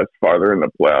and get us farther in the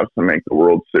playoffs and make the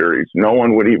World Series. No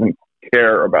one would even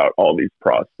care about all these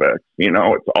prospects.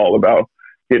 It's all about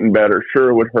getting better. Sure,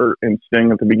 it would hurt and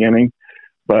sting at the beginning,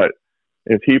 but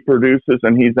if he produces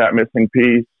and he's that missing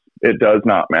piece, it does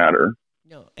not matter.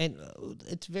 No, and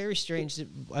it's very strange that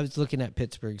I was looking at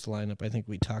Pittsburgh's lineup. I think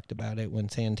we talked about it when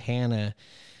Santana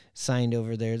signed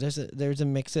over there. There's a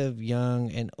mix of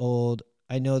young and old.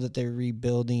 I know that they're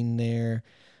rebuilding there,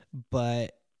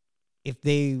 but if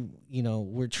they,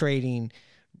 were trading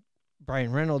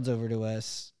Brian Reynolds over to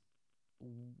us,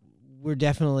 we're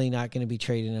definitely not going to be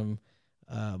trading him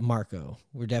Marco.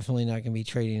 We're definitely not going to be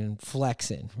trading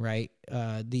Flexen, right?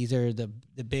 These are the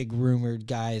big rumored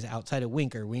guys outside of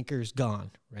Winker. Winker's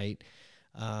gone, right?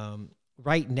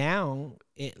 Right now,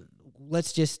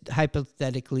 let's just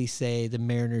hypothetically say the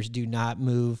Mariners do not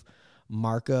move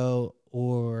Marco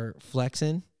or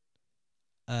Flexen.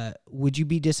 Would you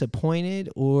be disappointed,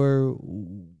 or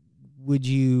would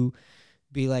you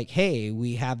be like, hey,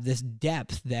 we have this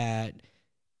depth that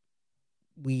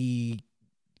we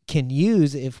can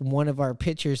use if one of our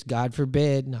pitchers, God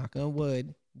forbid, knock on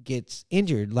wood, gets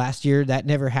injured? Last year that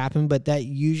never happened, but that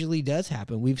usually does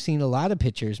happen. We've seen a lot of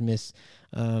pitchers miss,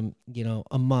 a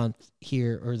month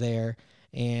here or there,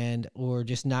 or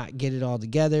just not get it all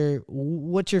together.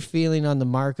 What's your feeling on the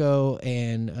Marco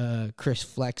and Chris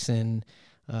Flexen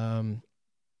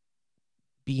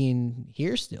being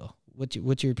here still?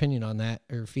 What's your opinion on that,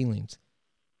 or feelings?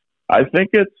 I think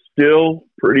it's still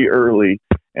pretty early,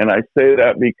 and I say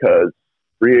that because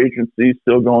free agency is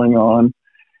still going on.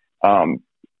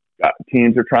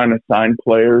 Teams are trying to sign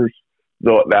players,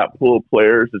 though that pool of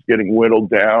players is getting whittled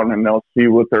down, and they'll see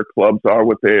what their clubs are,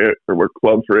 what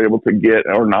clubs are able to get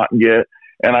or not get.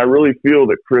 And I really feel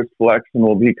that Chris Flexen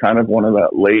will be kind of one of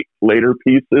that later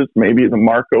pieces, maybe the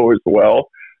Marco as well,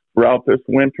 throughout this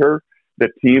winter,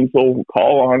 that teams will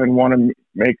call on and want to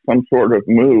make some sort of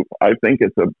move. I think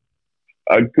it's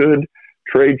a good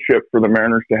trade chip for the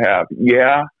Mariners to have.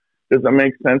 Yeah, does it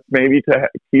make sense maybe to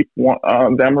keep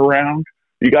them around?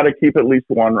 You got to keep at least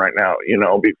one right now,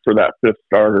 for that fifth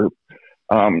starter,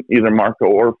 either Marco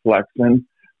or Flexen.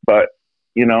 But,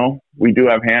 we do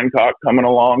have Hancock coming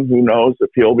along. Who knows if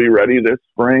he'll be ready this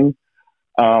spring?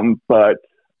 But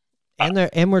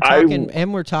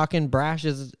we're talking Brash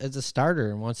as a starter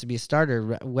and wants to be a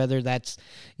starter. Whether that's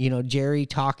Jerry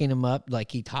talking him up,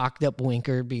 like he talked up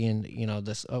Winker, being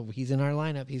he's in our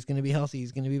lineup, he's going to be healthy,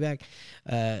 he's going to be back.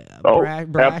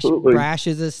 Brash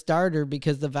is a starter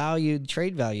because the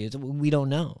trade values we don't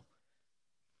know.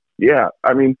 Yeah,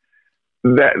 I mean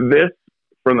this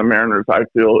from the Mariners, I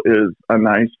feel, is a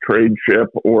nice trade chip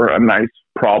or a nice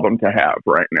problem to have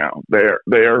right now. This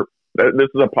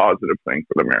is a positive thing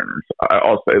for the Mariners.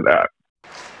 I'll say that.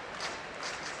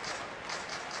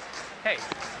 Hey,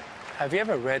 have you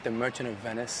ever read The Merchant of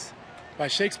Venice? By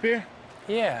Shakespeare?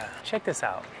 Yeah, check this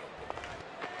out.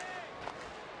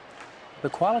 The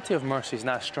quality of mercy is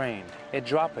not strained. It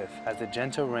droppeth as the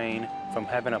gentle rain from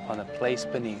heaven upon the place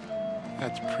beneath.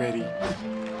 That's pretty.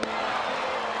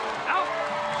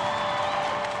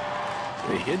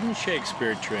 The hidden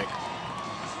Shakespeare trick.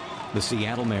 The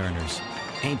Seattle Mariners.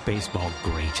 Ain't baseball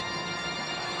great?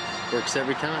 Works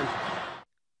every time.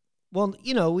 Well,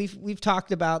 we've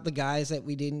talked about the guys that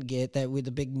we didn't get, that with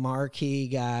the big marquee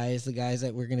guys, the guys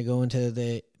that we're going to go into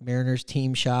the Mariners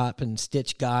team shop, and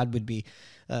Stitch God would be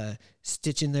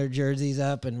stitching their jerseys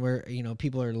up, and we're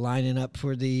people are lining up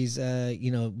for these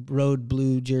road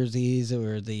blue jerseys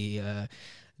or the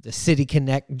City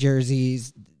Connect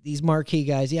jerseys. These marquee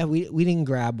guys, yeah, we didn't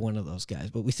grab one of those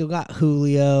guys, but we still got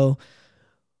Julio.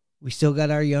 We still got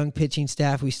our young pitching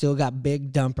staff. We still got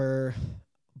Big Dumper.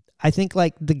 I think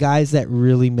like the guys that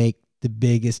really make the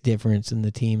biggest difference in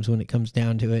the teams when it comes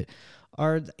down to it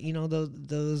are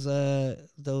those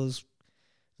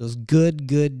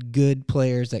good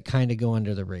players that kind of go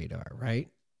under the radar, right?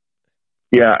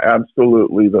 Yeah,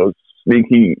 absolutely. Those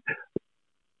sneaky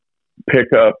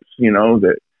pickups,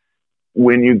 that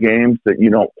win you games that you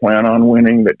don't plan on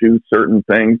winning, that do certain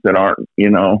things that aren't,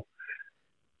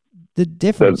 the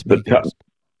difference makers.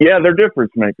 They're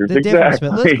difference makers. Exactly.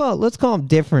 Let's call them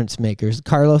difference makers.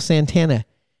 Carlos Santana,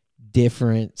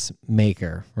 difference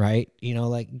maker, right?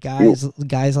 Like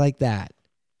guys like that.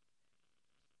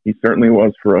 He certainly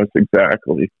was for us.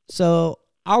 Exactly. So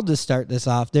I'll just start this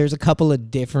off. There's a couple of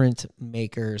difference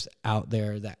makers out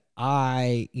there that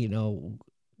I,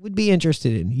 would be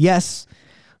interested in. Yes,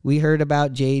 we heard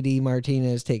about JD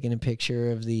Martinez taking a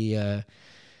picture of the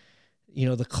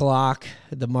clock,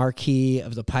 the marquee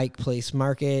of the Pike Place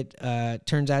Market.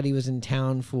 Turns out he was in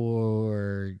town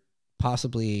for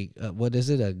possibly,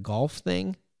 a golf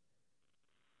thing?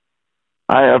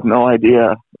 I have no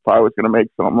idea. If I was going to make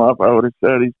something up, I would have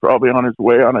said he's probably on his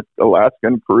way on an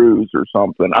Alaskan cruise or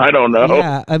something. I don't know.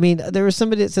 Yeah, I mean, there was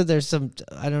somebody that said there's some,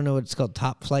 I don't know what it's called,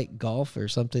 top flight golf or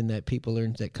something that people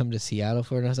learn that come to Seattle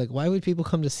for. And I was like, why would people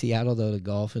come to Seattle, though, to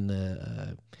golf in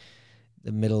the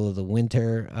middle of the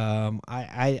winter?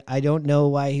 I don't know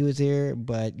why he was here,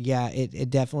 but yeah, it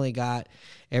definitely got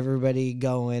everybody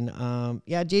going.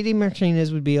 JD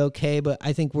Martinez would be okay, but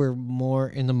I think we're more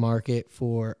in the market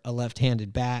for a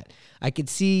left-handed bat. I could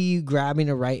see you grabbing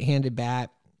a right-handed bat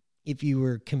if you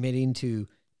were committing to,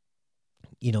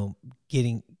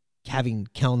 getting having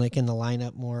Kelnick in the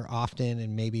lineup more often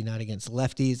and maybe not against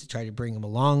lefties to try to bring him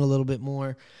along a little bit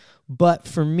more. But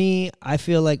for me, I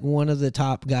feel like one of the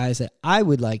top guys that I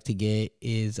would like to get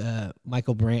is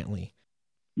Michael Brantley.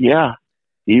 Yeah,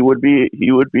 he would be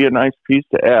a nice piece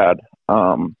to add.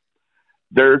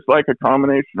 There's like a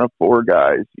combination of 4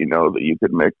 guys, that you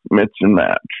could mix and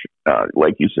match.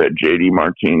 Like you said, JD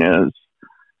Martinez,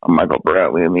 Michael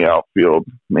Brantley in the outfield,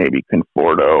 maybe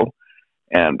Conforto.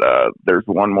 And there's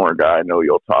one more guy I know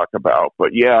you'll talk about.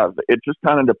 But, yeah, it just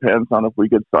kind of depends on if we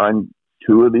could sign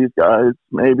 2 of these guys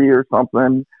maybe or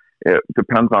something. It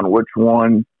depends on which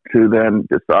one to then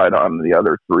decide on the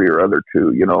other 3 or other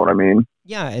 2. You know what I mean?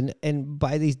 Yeah, and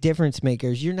by these difference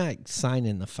makers, you're not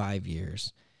signing the 5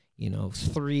 years,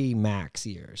 3 max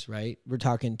years, right? We're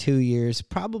talking 2 years,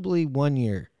 probably 1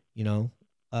 year,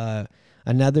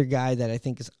 Another guy that I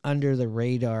think is under the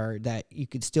radar that you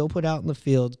could still put out in the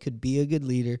field, could be a good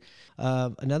leader.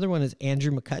 Another one is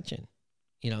Andrew McCutchen,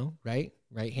 right?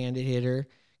 Right-handed hitter,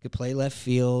 could play left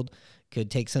field, could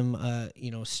take some,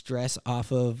 stress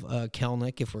off of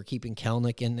Kelnick if we're keeping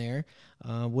Kelnick in there.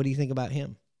 What do you think about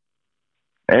him?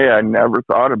 Hey, I never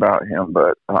thought about him,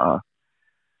 but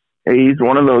he's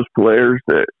one of those players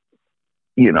that,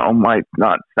 might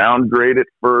not sound great at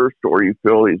first, or you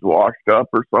feel he's washed up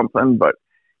or something, but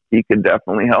he could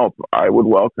definitely help. I would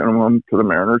welcome him to the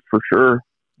Mariners for sure.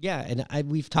 Yeah,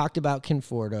 and we've talked about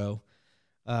Conforto.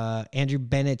 Andrew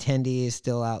Benintendi is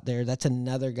still out there. That's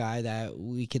another guy that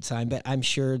we could sign, but I'm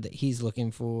sure that he's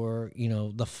looking for,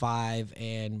 the 5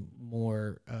 and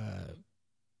more.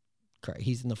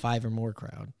 He's in the 5 or more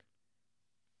crowd.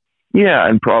 Yeah,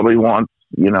 and probably wants,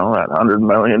 that $100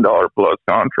 million plus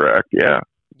contract. Yeah.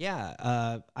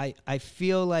 Yeah. I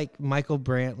feel like Michael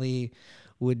Brantley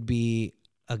would be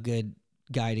a good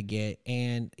guy to get.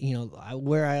 And,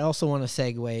 where I also want to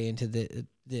segue into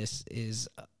this is,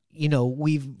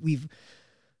 we've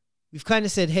kind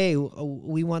of said, hey,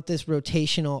 we want this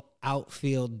rotational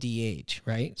outfield DH,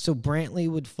 right? So Brantley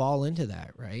would fall into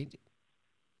that, right?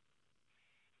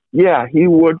 Yeah, he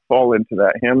would fall into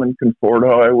that. Him and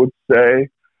Conforto, I would say.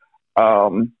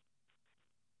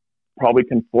 Probably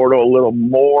Conforto a little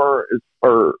more,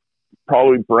 or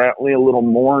probably Brantley a little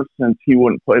more, since he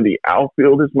wouldn't play the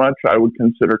outfield as much. I would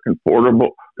consider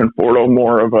Conforto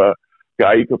more of a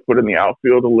guy you could put in the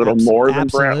outfield a little more than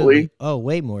Brantley. Oh,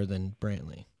 way more than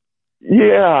Brantley.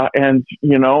 Yeah, and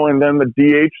and then the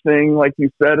DH thing, like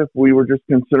you said, if we were just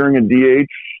considering a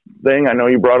DH thing, I know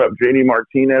you brought up JD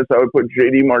Martinez. I would put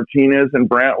JD Martinez and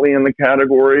Brantley in the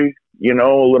category, a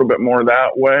little bit more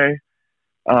that way.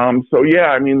 So yeah,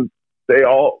 I mean,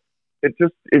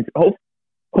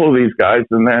 hopefully these guys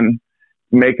and then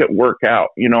make it work out.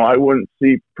 I wouldn't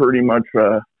see pretty much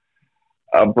a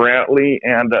Brantley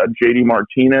and JD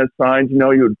Martinez signed.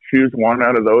 You would choose one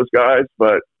out of those guys,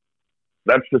 but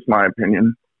that's just my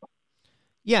opinion.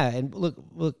 Yeah, and look,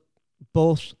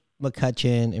 both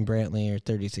McCutchen and Brantley are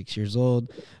 36 years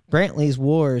old. Brantley's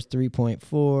WAR is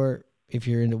 3.4. If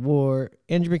you're into WAR,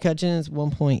 Andrew McCutchen is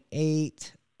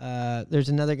 1.8. There's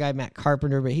another guy, Matt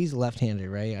Carpenter, but he's left-handed,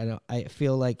 right? I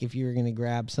feel like if you were going to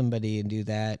grab somebody and do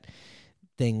that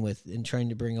thing and trying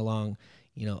to bring along,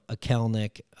 a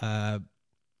Kelnick,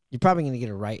 you're probably going to get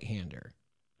a right-hander.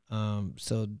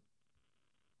 So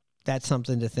that's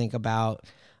something to think about.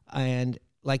 And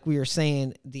like we were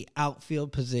saying, the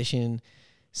outfield position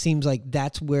seems like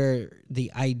that's where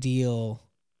the ideal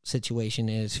situation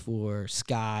is for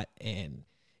Scott and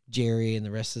Jerry and the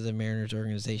rest of the Mariners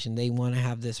organization. They want to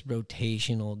have this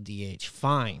rotational DH.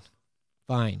 Fine.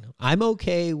 I'm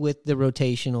okay with the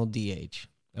rotational DH.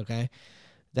 Okay.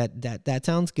 That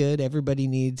sounds good. Everybody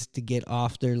needs to get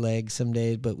off their legs some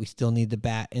days, but we still need the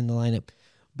bat in the lineup.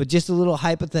 But just a little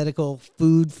hypothetical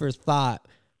food for thought.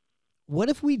 What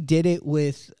if we did it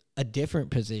with a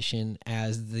different position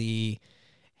as the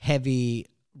heavy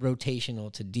rotational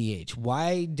to DH?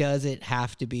 Why does it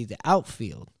have to be the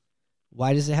outfield?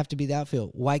 Why does it have to be the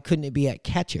outfield? Why couldn't it be at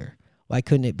catcher? Why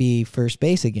couldn't it be first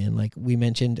base again? Like we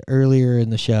mentioned earlier in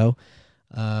the show,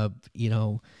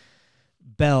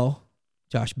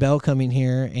 Josh Bell coming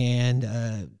here,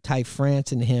 and Ty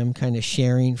France and him kind of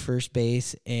sharing first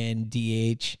base and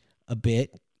DH a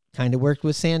bit. Kind of worked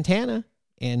with Santana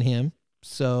and him.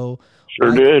 So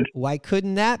sure did. Why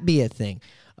couldn't that be a thing?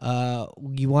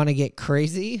 You want to get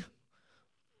crazy?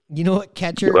 You know what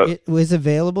catcher was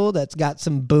available that's got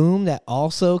some boom that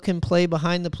also can play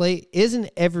behind the plate, is an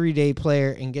everyday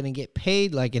player and going to get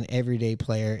paid like an everyday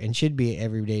player and should be an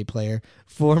everyday player.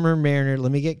 Former Mariner,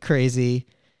 let me get crazy.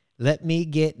 Let me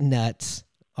get nuts.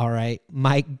 All right.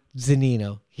 Mike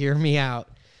Zunino, hear me out.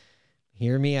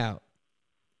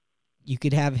 You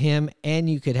could have him and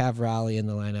you could have Raleigh in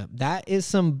the lineup. That is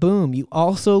some boom. You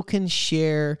also can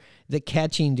share the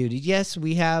catching duties. Yes,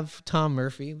 we have Tom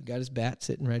Murphy. We got his bat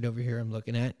sitting right over here I'm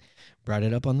looking at. Brought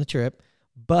it up on the trip.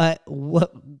 But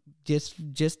what just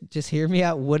hear me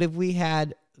out. What if we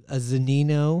had a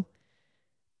Zunino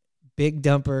big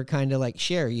dumper kind of like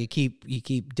share? You keep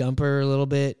dumper a little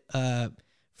bit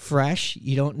fresh.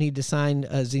 You don't need to sign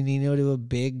a Zunino to a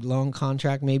big long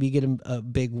contract. Maybe get him a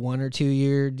big 1 or 2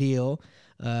 year deal.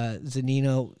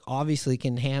 Zunino obviously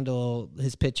can handle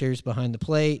his pitchers behind the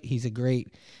plate. He's a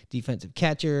great defensive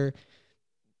catcher.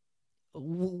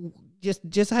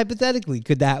 Just hypothetically,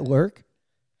 could that work?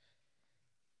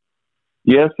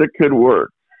 Yes, it could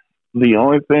work. The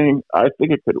only thing I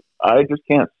think it could, I just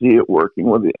can't see it working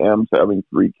with the M's having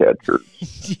 3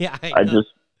 catchers. Yeah, I just,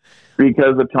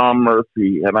 because of Tom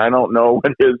Murphy, and I don't know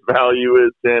what his value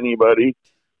is to anybody,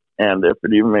 and if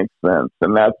it even makes sense.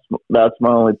 And that's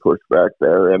my only pushback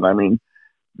there. And I mean,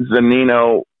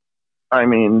 Zunino, I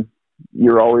mean,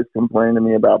 you're always complaining to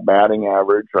me about batting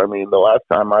average. I mean, the last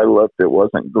time I looked, it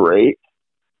wasn't great,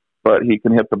 but he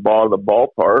can hit the ball to the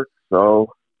ballpark.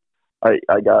 So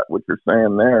I got what you're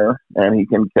saying there, and he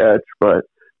can catch. But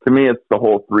to me, it's the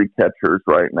whole 3 catchers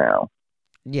right now.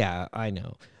 Yeah, I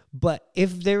know. But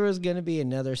if there was going to be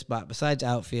another spot besides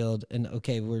outfield, and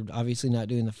okay, we're obviously not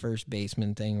doing the first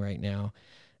baseman thing right now.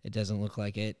 It doesn't look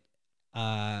like it.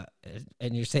 And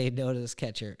you're saying no to this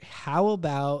catcher. How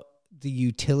about the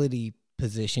utility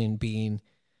position being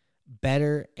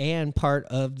better and part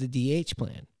of the DH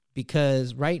plan?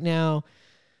 Because right now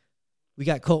we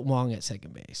got Colt Wong at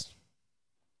second base.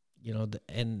 You know,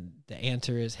 and the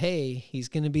answer is, hey, he's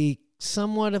going to be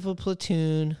somewhat of a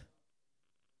platoon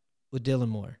with Dylan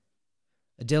Moore.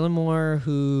 A Dylan Moore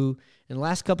who, in the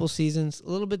last couple seasons, a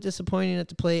little bit disappointing at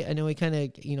the plate. I know he kind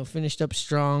of, finished up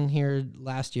strong here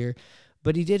last year,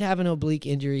 but he did have an oblique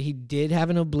injury. He did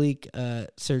have an oblique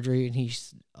surgery, and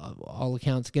he's, all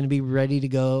accounts, going to be ready to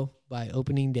go by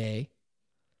opening day.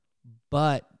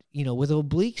 But, with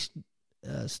oblique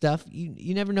stuff,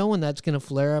 you never know when that's going to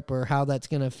flare up or how that's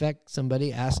going to affect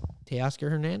somebody. Ask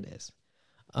Teoscar Hernandez.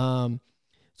 So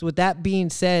with that being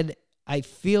said, I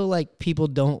feel like people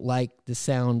don't like the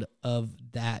sound of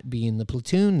that being the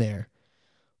platoon there.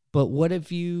 But what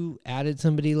if you added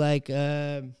somebody like,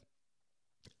 I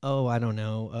don't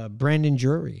know, Brandon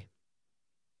Drury?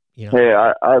 Hey,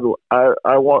 I would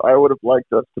have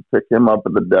liked us to pick him up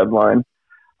at the deadline.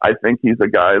 I think he's a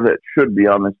guy that should be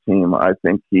on this team. I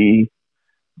think he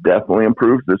definitely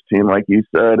improves this team, like you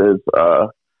said, as a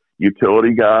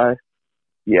utility guy.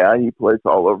 Yeah, he plays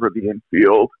all over the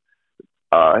infield.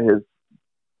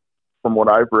 From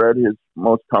what I've read, his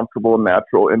most comfortable and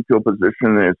natural infield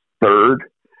position is third.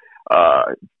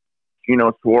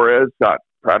 Gino Suarez got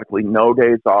practically no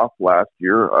days off last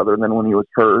year other than when he was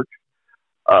hurt.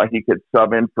 He could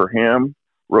sub in for him,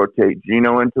 rotate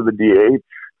Gino into the DH.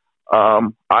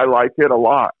 I like it a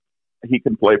lot. He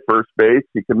can play first base.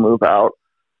 He can move out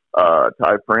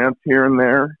Ty France here and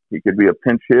there. He could be a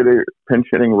pinch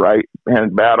hitting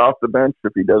right-hand bat off the bench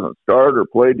if he doesn't start or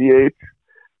play DH.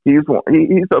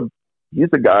 He's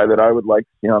a guy that I would like to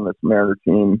see on this Mariner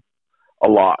team a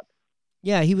lot.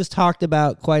 Yeah, he was talked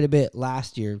about quite a bit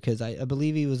last year because I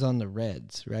believe he was on the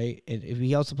Reds, right? And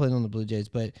he also played on the Blue Jays,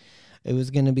 but it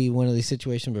was going to be one of these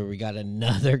situations where we got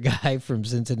another guy from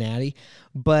Cincinnati.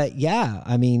 But yeah,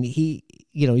 I mean, he's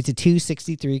a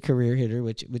 263 career hitter,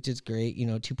 which is great.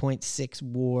 2.6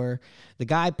 WAR. The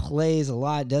guy plays a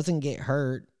lot, doesn't get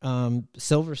hurt.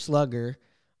 Silver Slugger.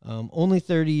 Only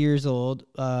 30 years old,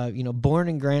 born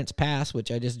in Grants Pass,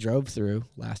 which I just drove through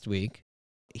last week.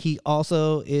 He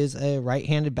also is a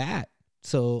right-handed bat.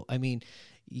 So, I mean,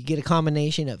 you get a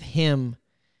combination of him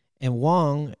and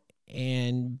Wong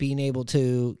and being able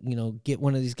to, get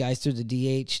one of these guys through the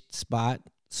DH spot,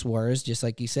 Suarez, just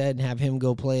like you said, and have him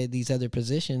go play these other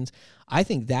positions. I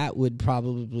think that would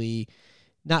probably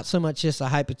not so much just a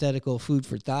hypothetical food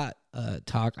for thought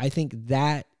talk. I think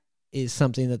that is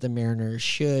something that the Mariners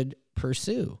should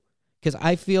pursue. Because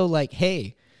I feel like,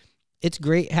 hey, it's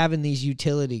great having these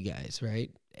utility guys, right?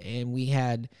 And we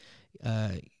had,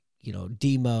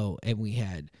 Demo, and we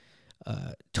had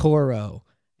Toro,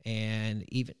 and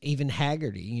even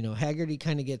Haggerty. Haggerty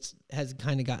has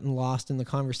gotten lost in the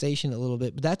conversation a little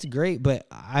bit, but that's great. But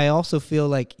I also feel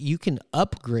like you can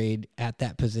upgrade at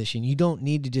that position. You don't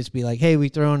need to just be like, hey, we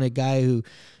throw in a guy who,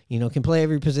 can play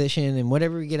every position, and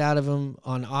whatever we get out of him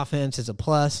on offense is a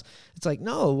plus. It's like,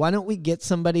 no, why don't we get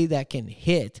somebody that can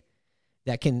hit,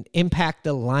 that can impact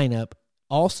the lineup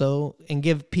also, and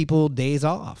give people days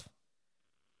off?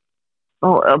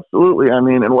 Oh, absolutely. I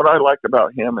mean, and what I like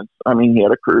about him is, I mean, he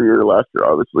had a career year last year,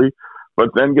 obviously, but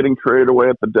then getting traded away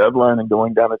at the deadline and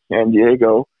going down to San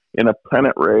Diego in a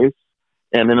pennant race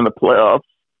and then in the playoffs,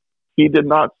 he did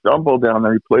not stumble down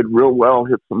there. He played real well,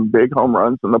 hit some big home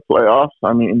runs in the playoffs.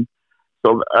 I mean,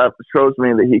 so that shows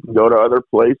me that he can go to other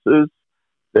places,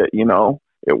 that,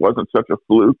 it wasn't such a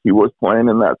fluke. He was playing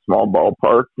in that small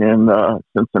ballpark in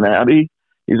Cincinnati.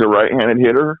 He's a right-handed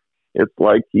hitter. It's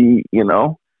like he's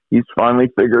finally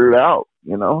figured it out,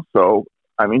 So,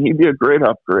 I mean, he'd be a great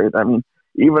upgrade. I mean,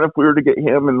 even if we were to get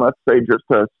him and let's say just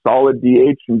a solid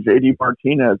DH and JD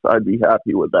Martinez, I'd be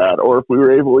happy with that. Or if we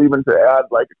were able even to add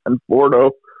like a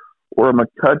Conforto or a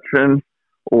McCutcheon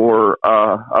or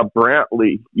a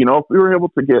Brantley, if we were able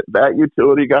to get that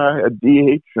utility guy, a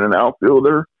DH and an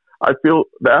outfielder, I feel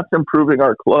that's improving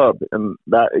our club, and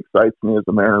that excites me as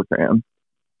a Mariner fan.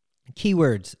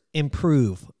 Keywords: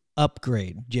 improve,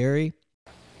 upgrade. Jerry?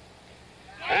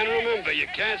 And remember, you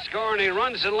can't score any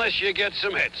runs unless you get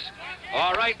some hits.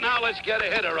 All right, now let's get a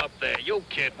hitter up there. You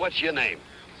kid, what's your name?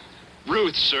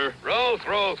 Ruth, sir. Ruth,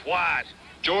 what?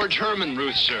 George Herman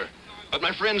Ruth, sir. But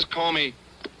my friends call me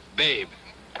Babe.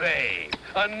 Babe.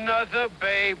 Another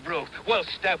Babe Ruth. Well,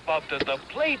 step up to the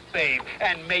plate, Babe,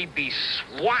 and maybe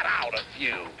swat out a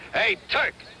few. Hey,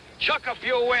 Turk, chuck a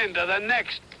few into the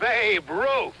next Babe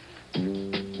Ruth.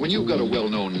 When you've got a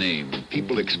well-known name,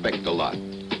 people expect a lot.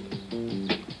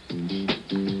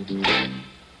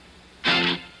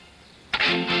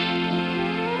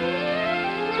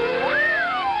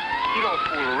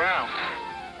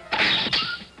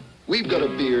 We've got a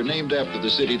beer named after the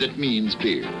city that means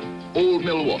beer. Old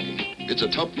Milwaukee. It's a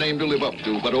tough name to live up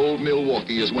to, but Old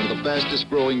Milwaukee is one of the fastest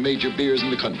growing major beers in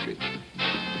the country.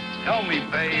 Tell me,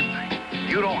 Babe,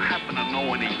 you don't happen to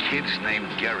know any kids named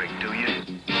Garrick, do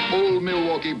you? Old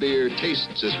Milwaukee beer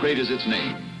tastes as great as its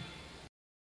name.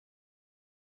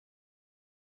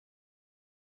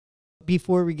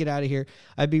 Before we get out of here,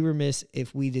 I'd be remiss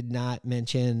if we did not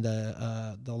mention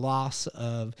the loss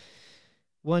of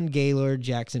one Gaylord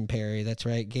Jackson Perry. That's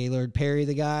right, Gaylord Perry,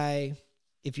 the guy.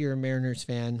 If you're a Mariners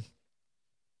fan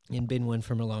and been one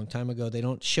from a long time ago, they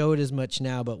don't show it as much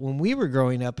now. But when we were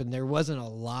growing up, and there wasn't a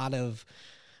lot of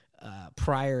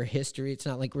prior history, it's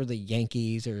not like we're the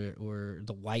Yankees or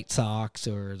the White Sox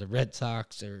or the Red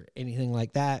Sox or anything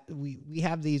like that. We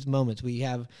have these moments. We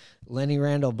have Lenny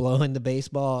Randle blowing the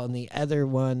baseball, and the other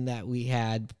one that we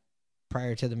had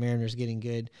prior to the Mariners getting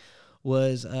good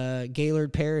was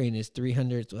Gaylord Perry in his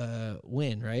 300th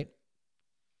win, right?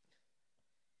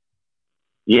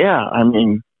 Yeah, I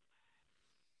mean,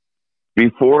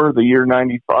 before the year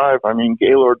 95, I mean,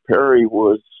 Gaylord Perry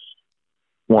was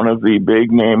one of the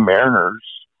big name Mariners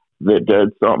that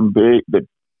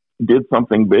did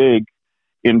something big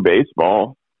in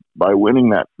baseball by winning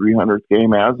that 300th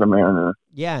game as a Mariner.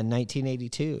 Yeah, in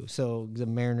 1982. So the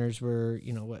Mariners were,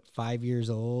 5 years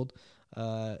old.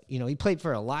 He played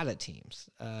for a lot of teams,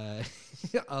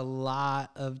 a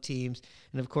lot of teams.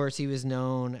 And of course he was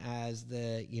known as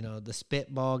the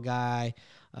spitball guy.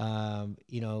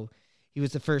 He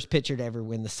was the first pitcher to ever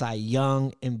win the Cy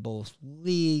Young in both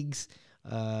leagues.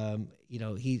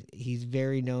 He's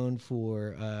very known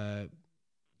for,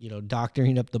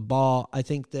 doctoring up the ball. I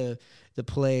think the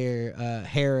player,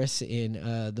 Harris in,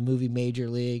 the movie Major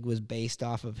League was based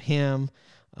off of him.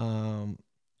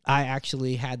 I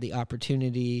actually had the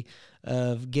opportunity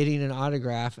of getting an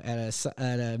autograph at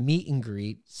a meet and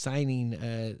greet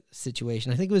signing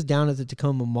situation. I think it was down at the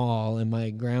Tacoma Mall, and my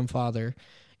grandfather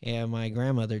and my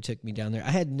grandmother took me down there.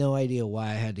 I had no idea why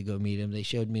I had to go meet him. They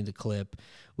showed me the clip,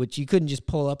 which you couldn't just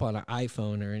pull up on an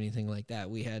iPhone or anything like that.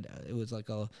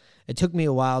 It took me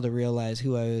a while to realize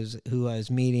who I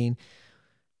was meeting.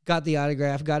 Got the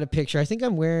autograph, got a picture. I think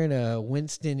I'm wearing a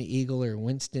Winston Eagle or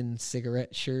Winston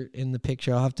cigarette shirt in the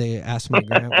picture. I'll have to ask my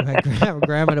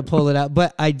grandma to pull it out.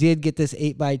 But I did get this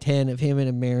 8x10 of him in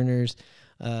a Mariners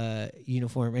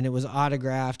uniform, and it was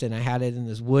autographed, and I had it in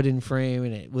this wooden frame,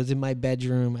 and it was in my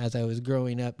bedroom as I was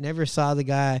growing up. Never saw the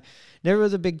guy. Never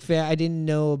was a big fan. I didn't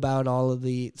know about all of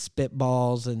the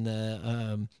spitballs and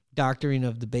the doctoring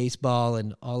of the baseball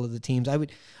and all of the teams. I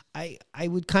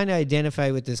would kind of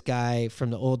identify with this guy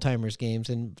from the Old Timers games,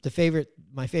 and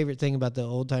my favorite thing about the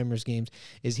Old Timers games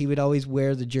is he would always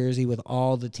wear the jersey with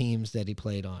all the teams that he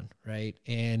played on, right?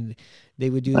 And they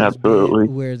would do this bit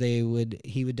where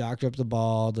he would doctor up the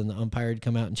ball, then the umpire would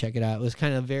come out and check it out. It was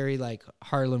kind of very like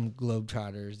Harlem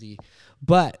Globetrotters.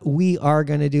 But we are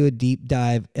going to do a deep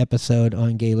dive episode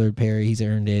on Gaylord Perry. He's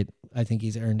earned it. I think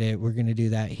he's earned it. We're going to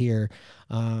do that here.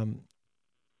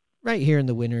 Right here in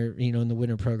the winter, in the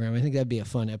winter program. I think that'd be a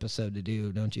fun episode to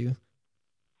do, don't you?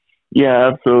 Yeah,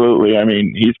 absolutely. I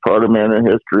mean, he's part of Mariner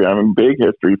history. I mean, big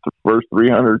history. It's the first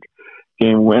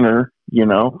 300-game winner,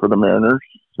 for the Mariners.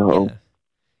 So,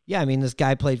 yeah, I mean, this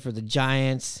guy played for the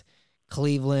Giants,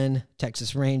 Cleveland,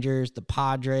 Texas Rangers, the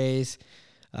Padres,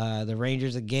 the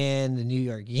Rangers again, the New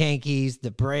York Yankees,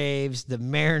 the Braves, the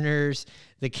Mariners,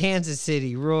 the Kansas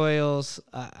City Royals.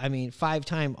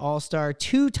 5-time All-Star,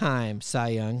 2-time Cy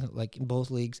Young, like in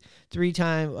both leagues,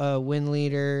 3-time win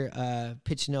leader,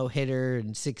 pitched no-hitter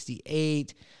in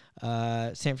 68.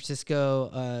 San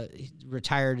Francisco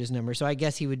retired his number, so I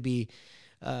guess he would be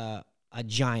a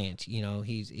Giant.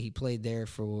 He played there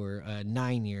for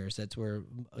 9 years. That's where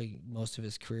most of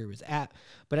his career was at.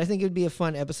 But I think it would be a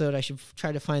fun episode. I should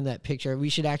try to find that picture. We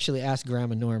should actually ask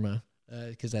Grandma Norma,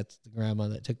 because that's the grandma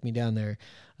that took me down there,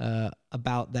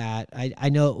 about that. I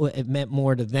know it meant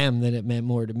more to them than it meant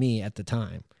more to me at the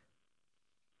time.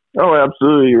 Oh,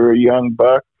 absolutely. You're a young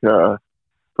buck.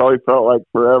 Probably felt like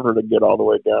forever to get all the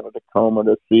way down to Tacoma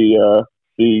to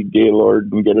see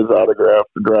Gaylord and get his autograph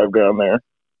to drive down there.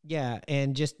 Yeah,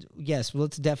 and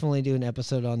let's definitely do an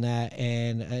episode on that.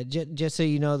 And just so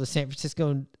you know, the San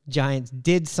Francisco Giants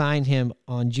did sign him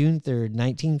on June 3rd,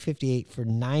 1958 for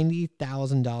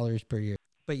 $90,000 per year.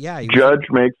 But yeah, Judge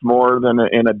makes more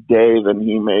in a day than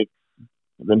he made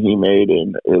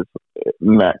in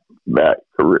that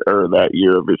career, or that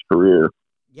year of his career.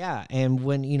 Yeah, and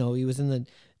when he was in the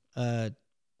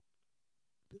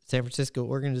San Francisco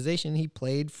organization, he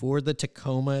played for the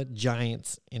Tacoma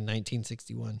Giants in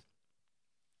 1961.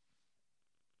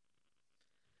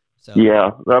 So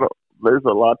yeah, there's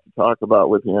a lot to talk about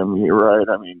with him. You're right.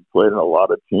 I mean, played in a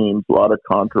lot of teams, a lot of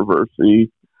controversy.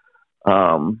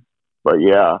 But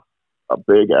yeah, a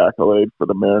big accolade for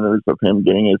the Mariners of him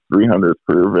getting his 300th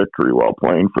career victory while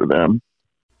playing for them.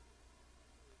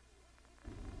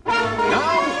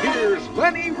 Now here's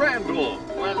Lenny Randall.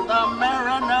 When the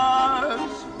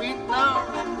Mariners beat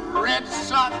the Red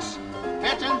Sox,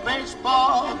 hitting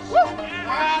baseballs, what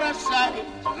a sight.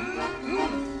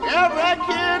 Every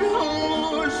kid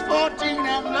who's 14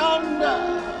 and under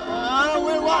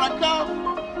will want to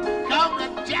come to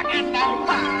Jacket now.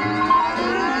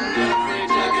 Get a free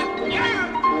jacket.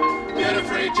 Yeah. Get a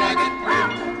free jacket.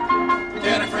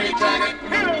 Get a free jacket.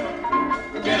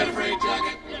 Get a free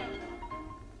jacket.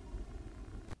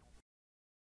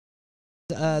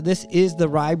 This is the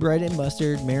Rye Bread and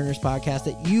Mustard Mariners podcast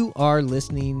that you are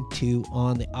listening to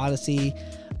on the Odyssey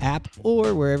app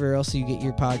or wherever else you get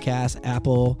your podcasts,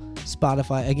 Apple,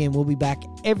 Spotify. Again, we'll be back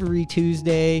every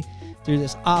Tuesday through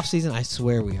this off season. I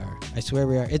swear we are. It's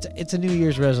a New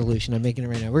Year's resolution. I'm making it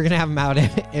right now. We're going to have them out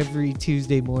every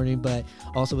Tuesday morning, but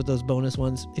also with those bonus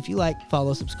ones. If you like,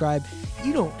 follow, subscribe.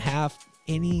 You don't have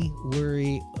any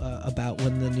worry about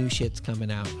when the new shit's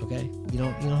coming out. Okay, you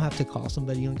don't have to call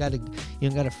somebody. You don't gotta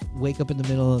wake up in the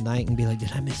middle of the night and be like,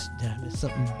 did I miss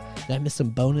something? Did I miss some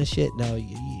bonus shit? No,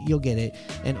 you'll get it.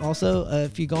 And also,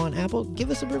 if you go on Apple, give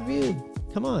us a review.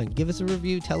 Come on, give us a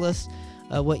review. Tell us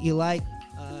what you like,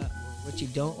 what you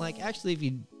don't like. Actually, if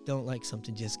you don't like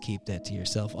something, just keep that to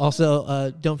yourself.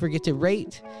 Also, don't forget to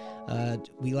rate.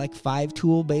 We like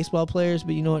 5-tool baseball players,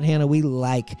 but you know what, Hannah? We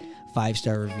like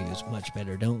 5-star reviews much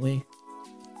better, don't we?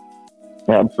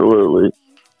 Absolutely.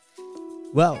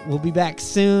 Well, we'll be back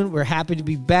soon. We're happy to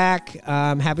be back.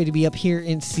 I'm happy to be up here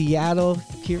in Seattle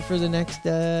here for the next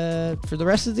for the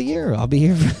rest of the year. I'll be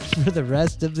here for the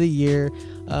rest of the year.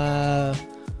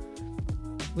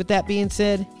 With that being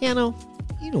said, Hannah,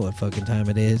 you know what fucking time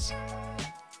it is.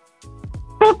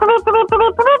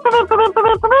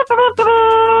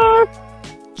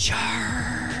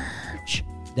 Charge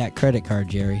that credit card,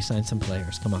 Jerry. Sign some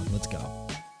players. Come on, let's go.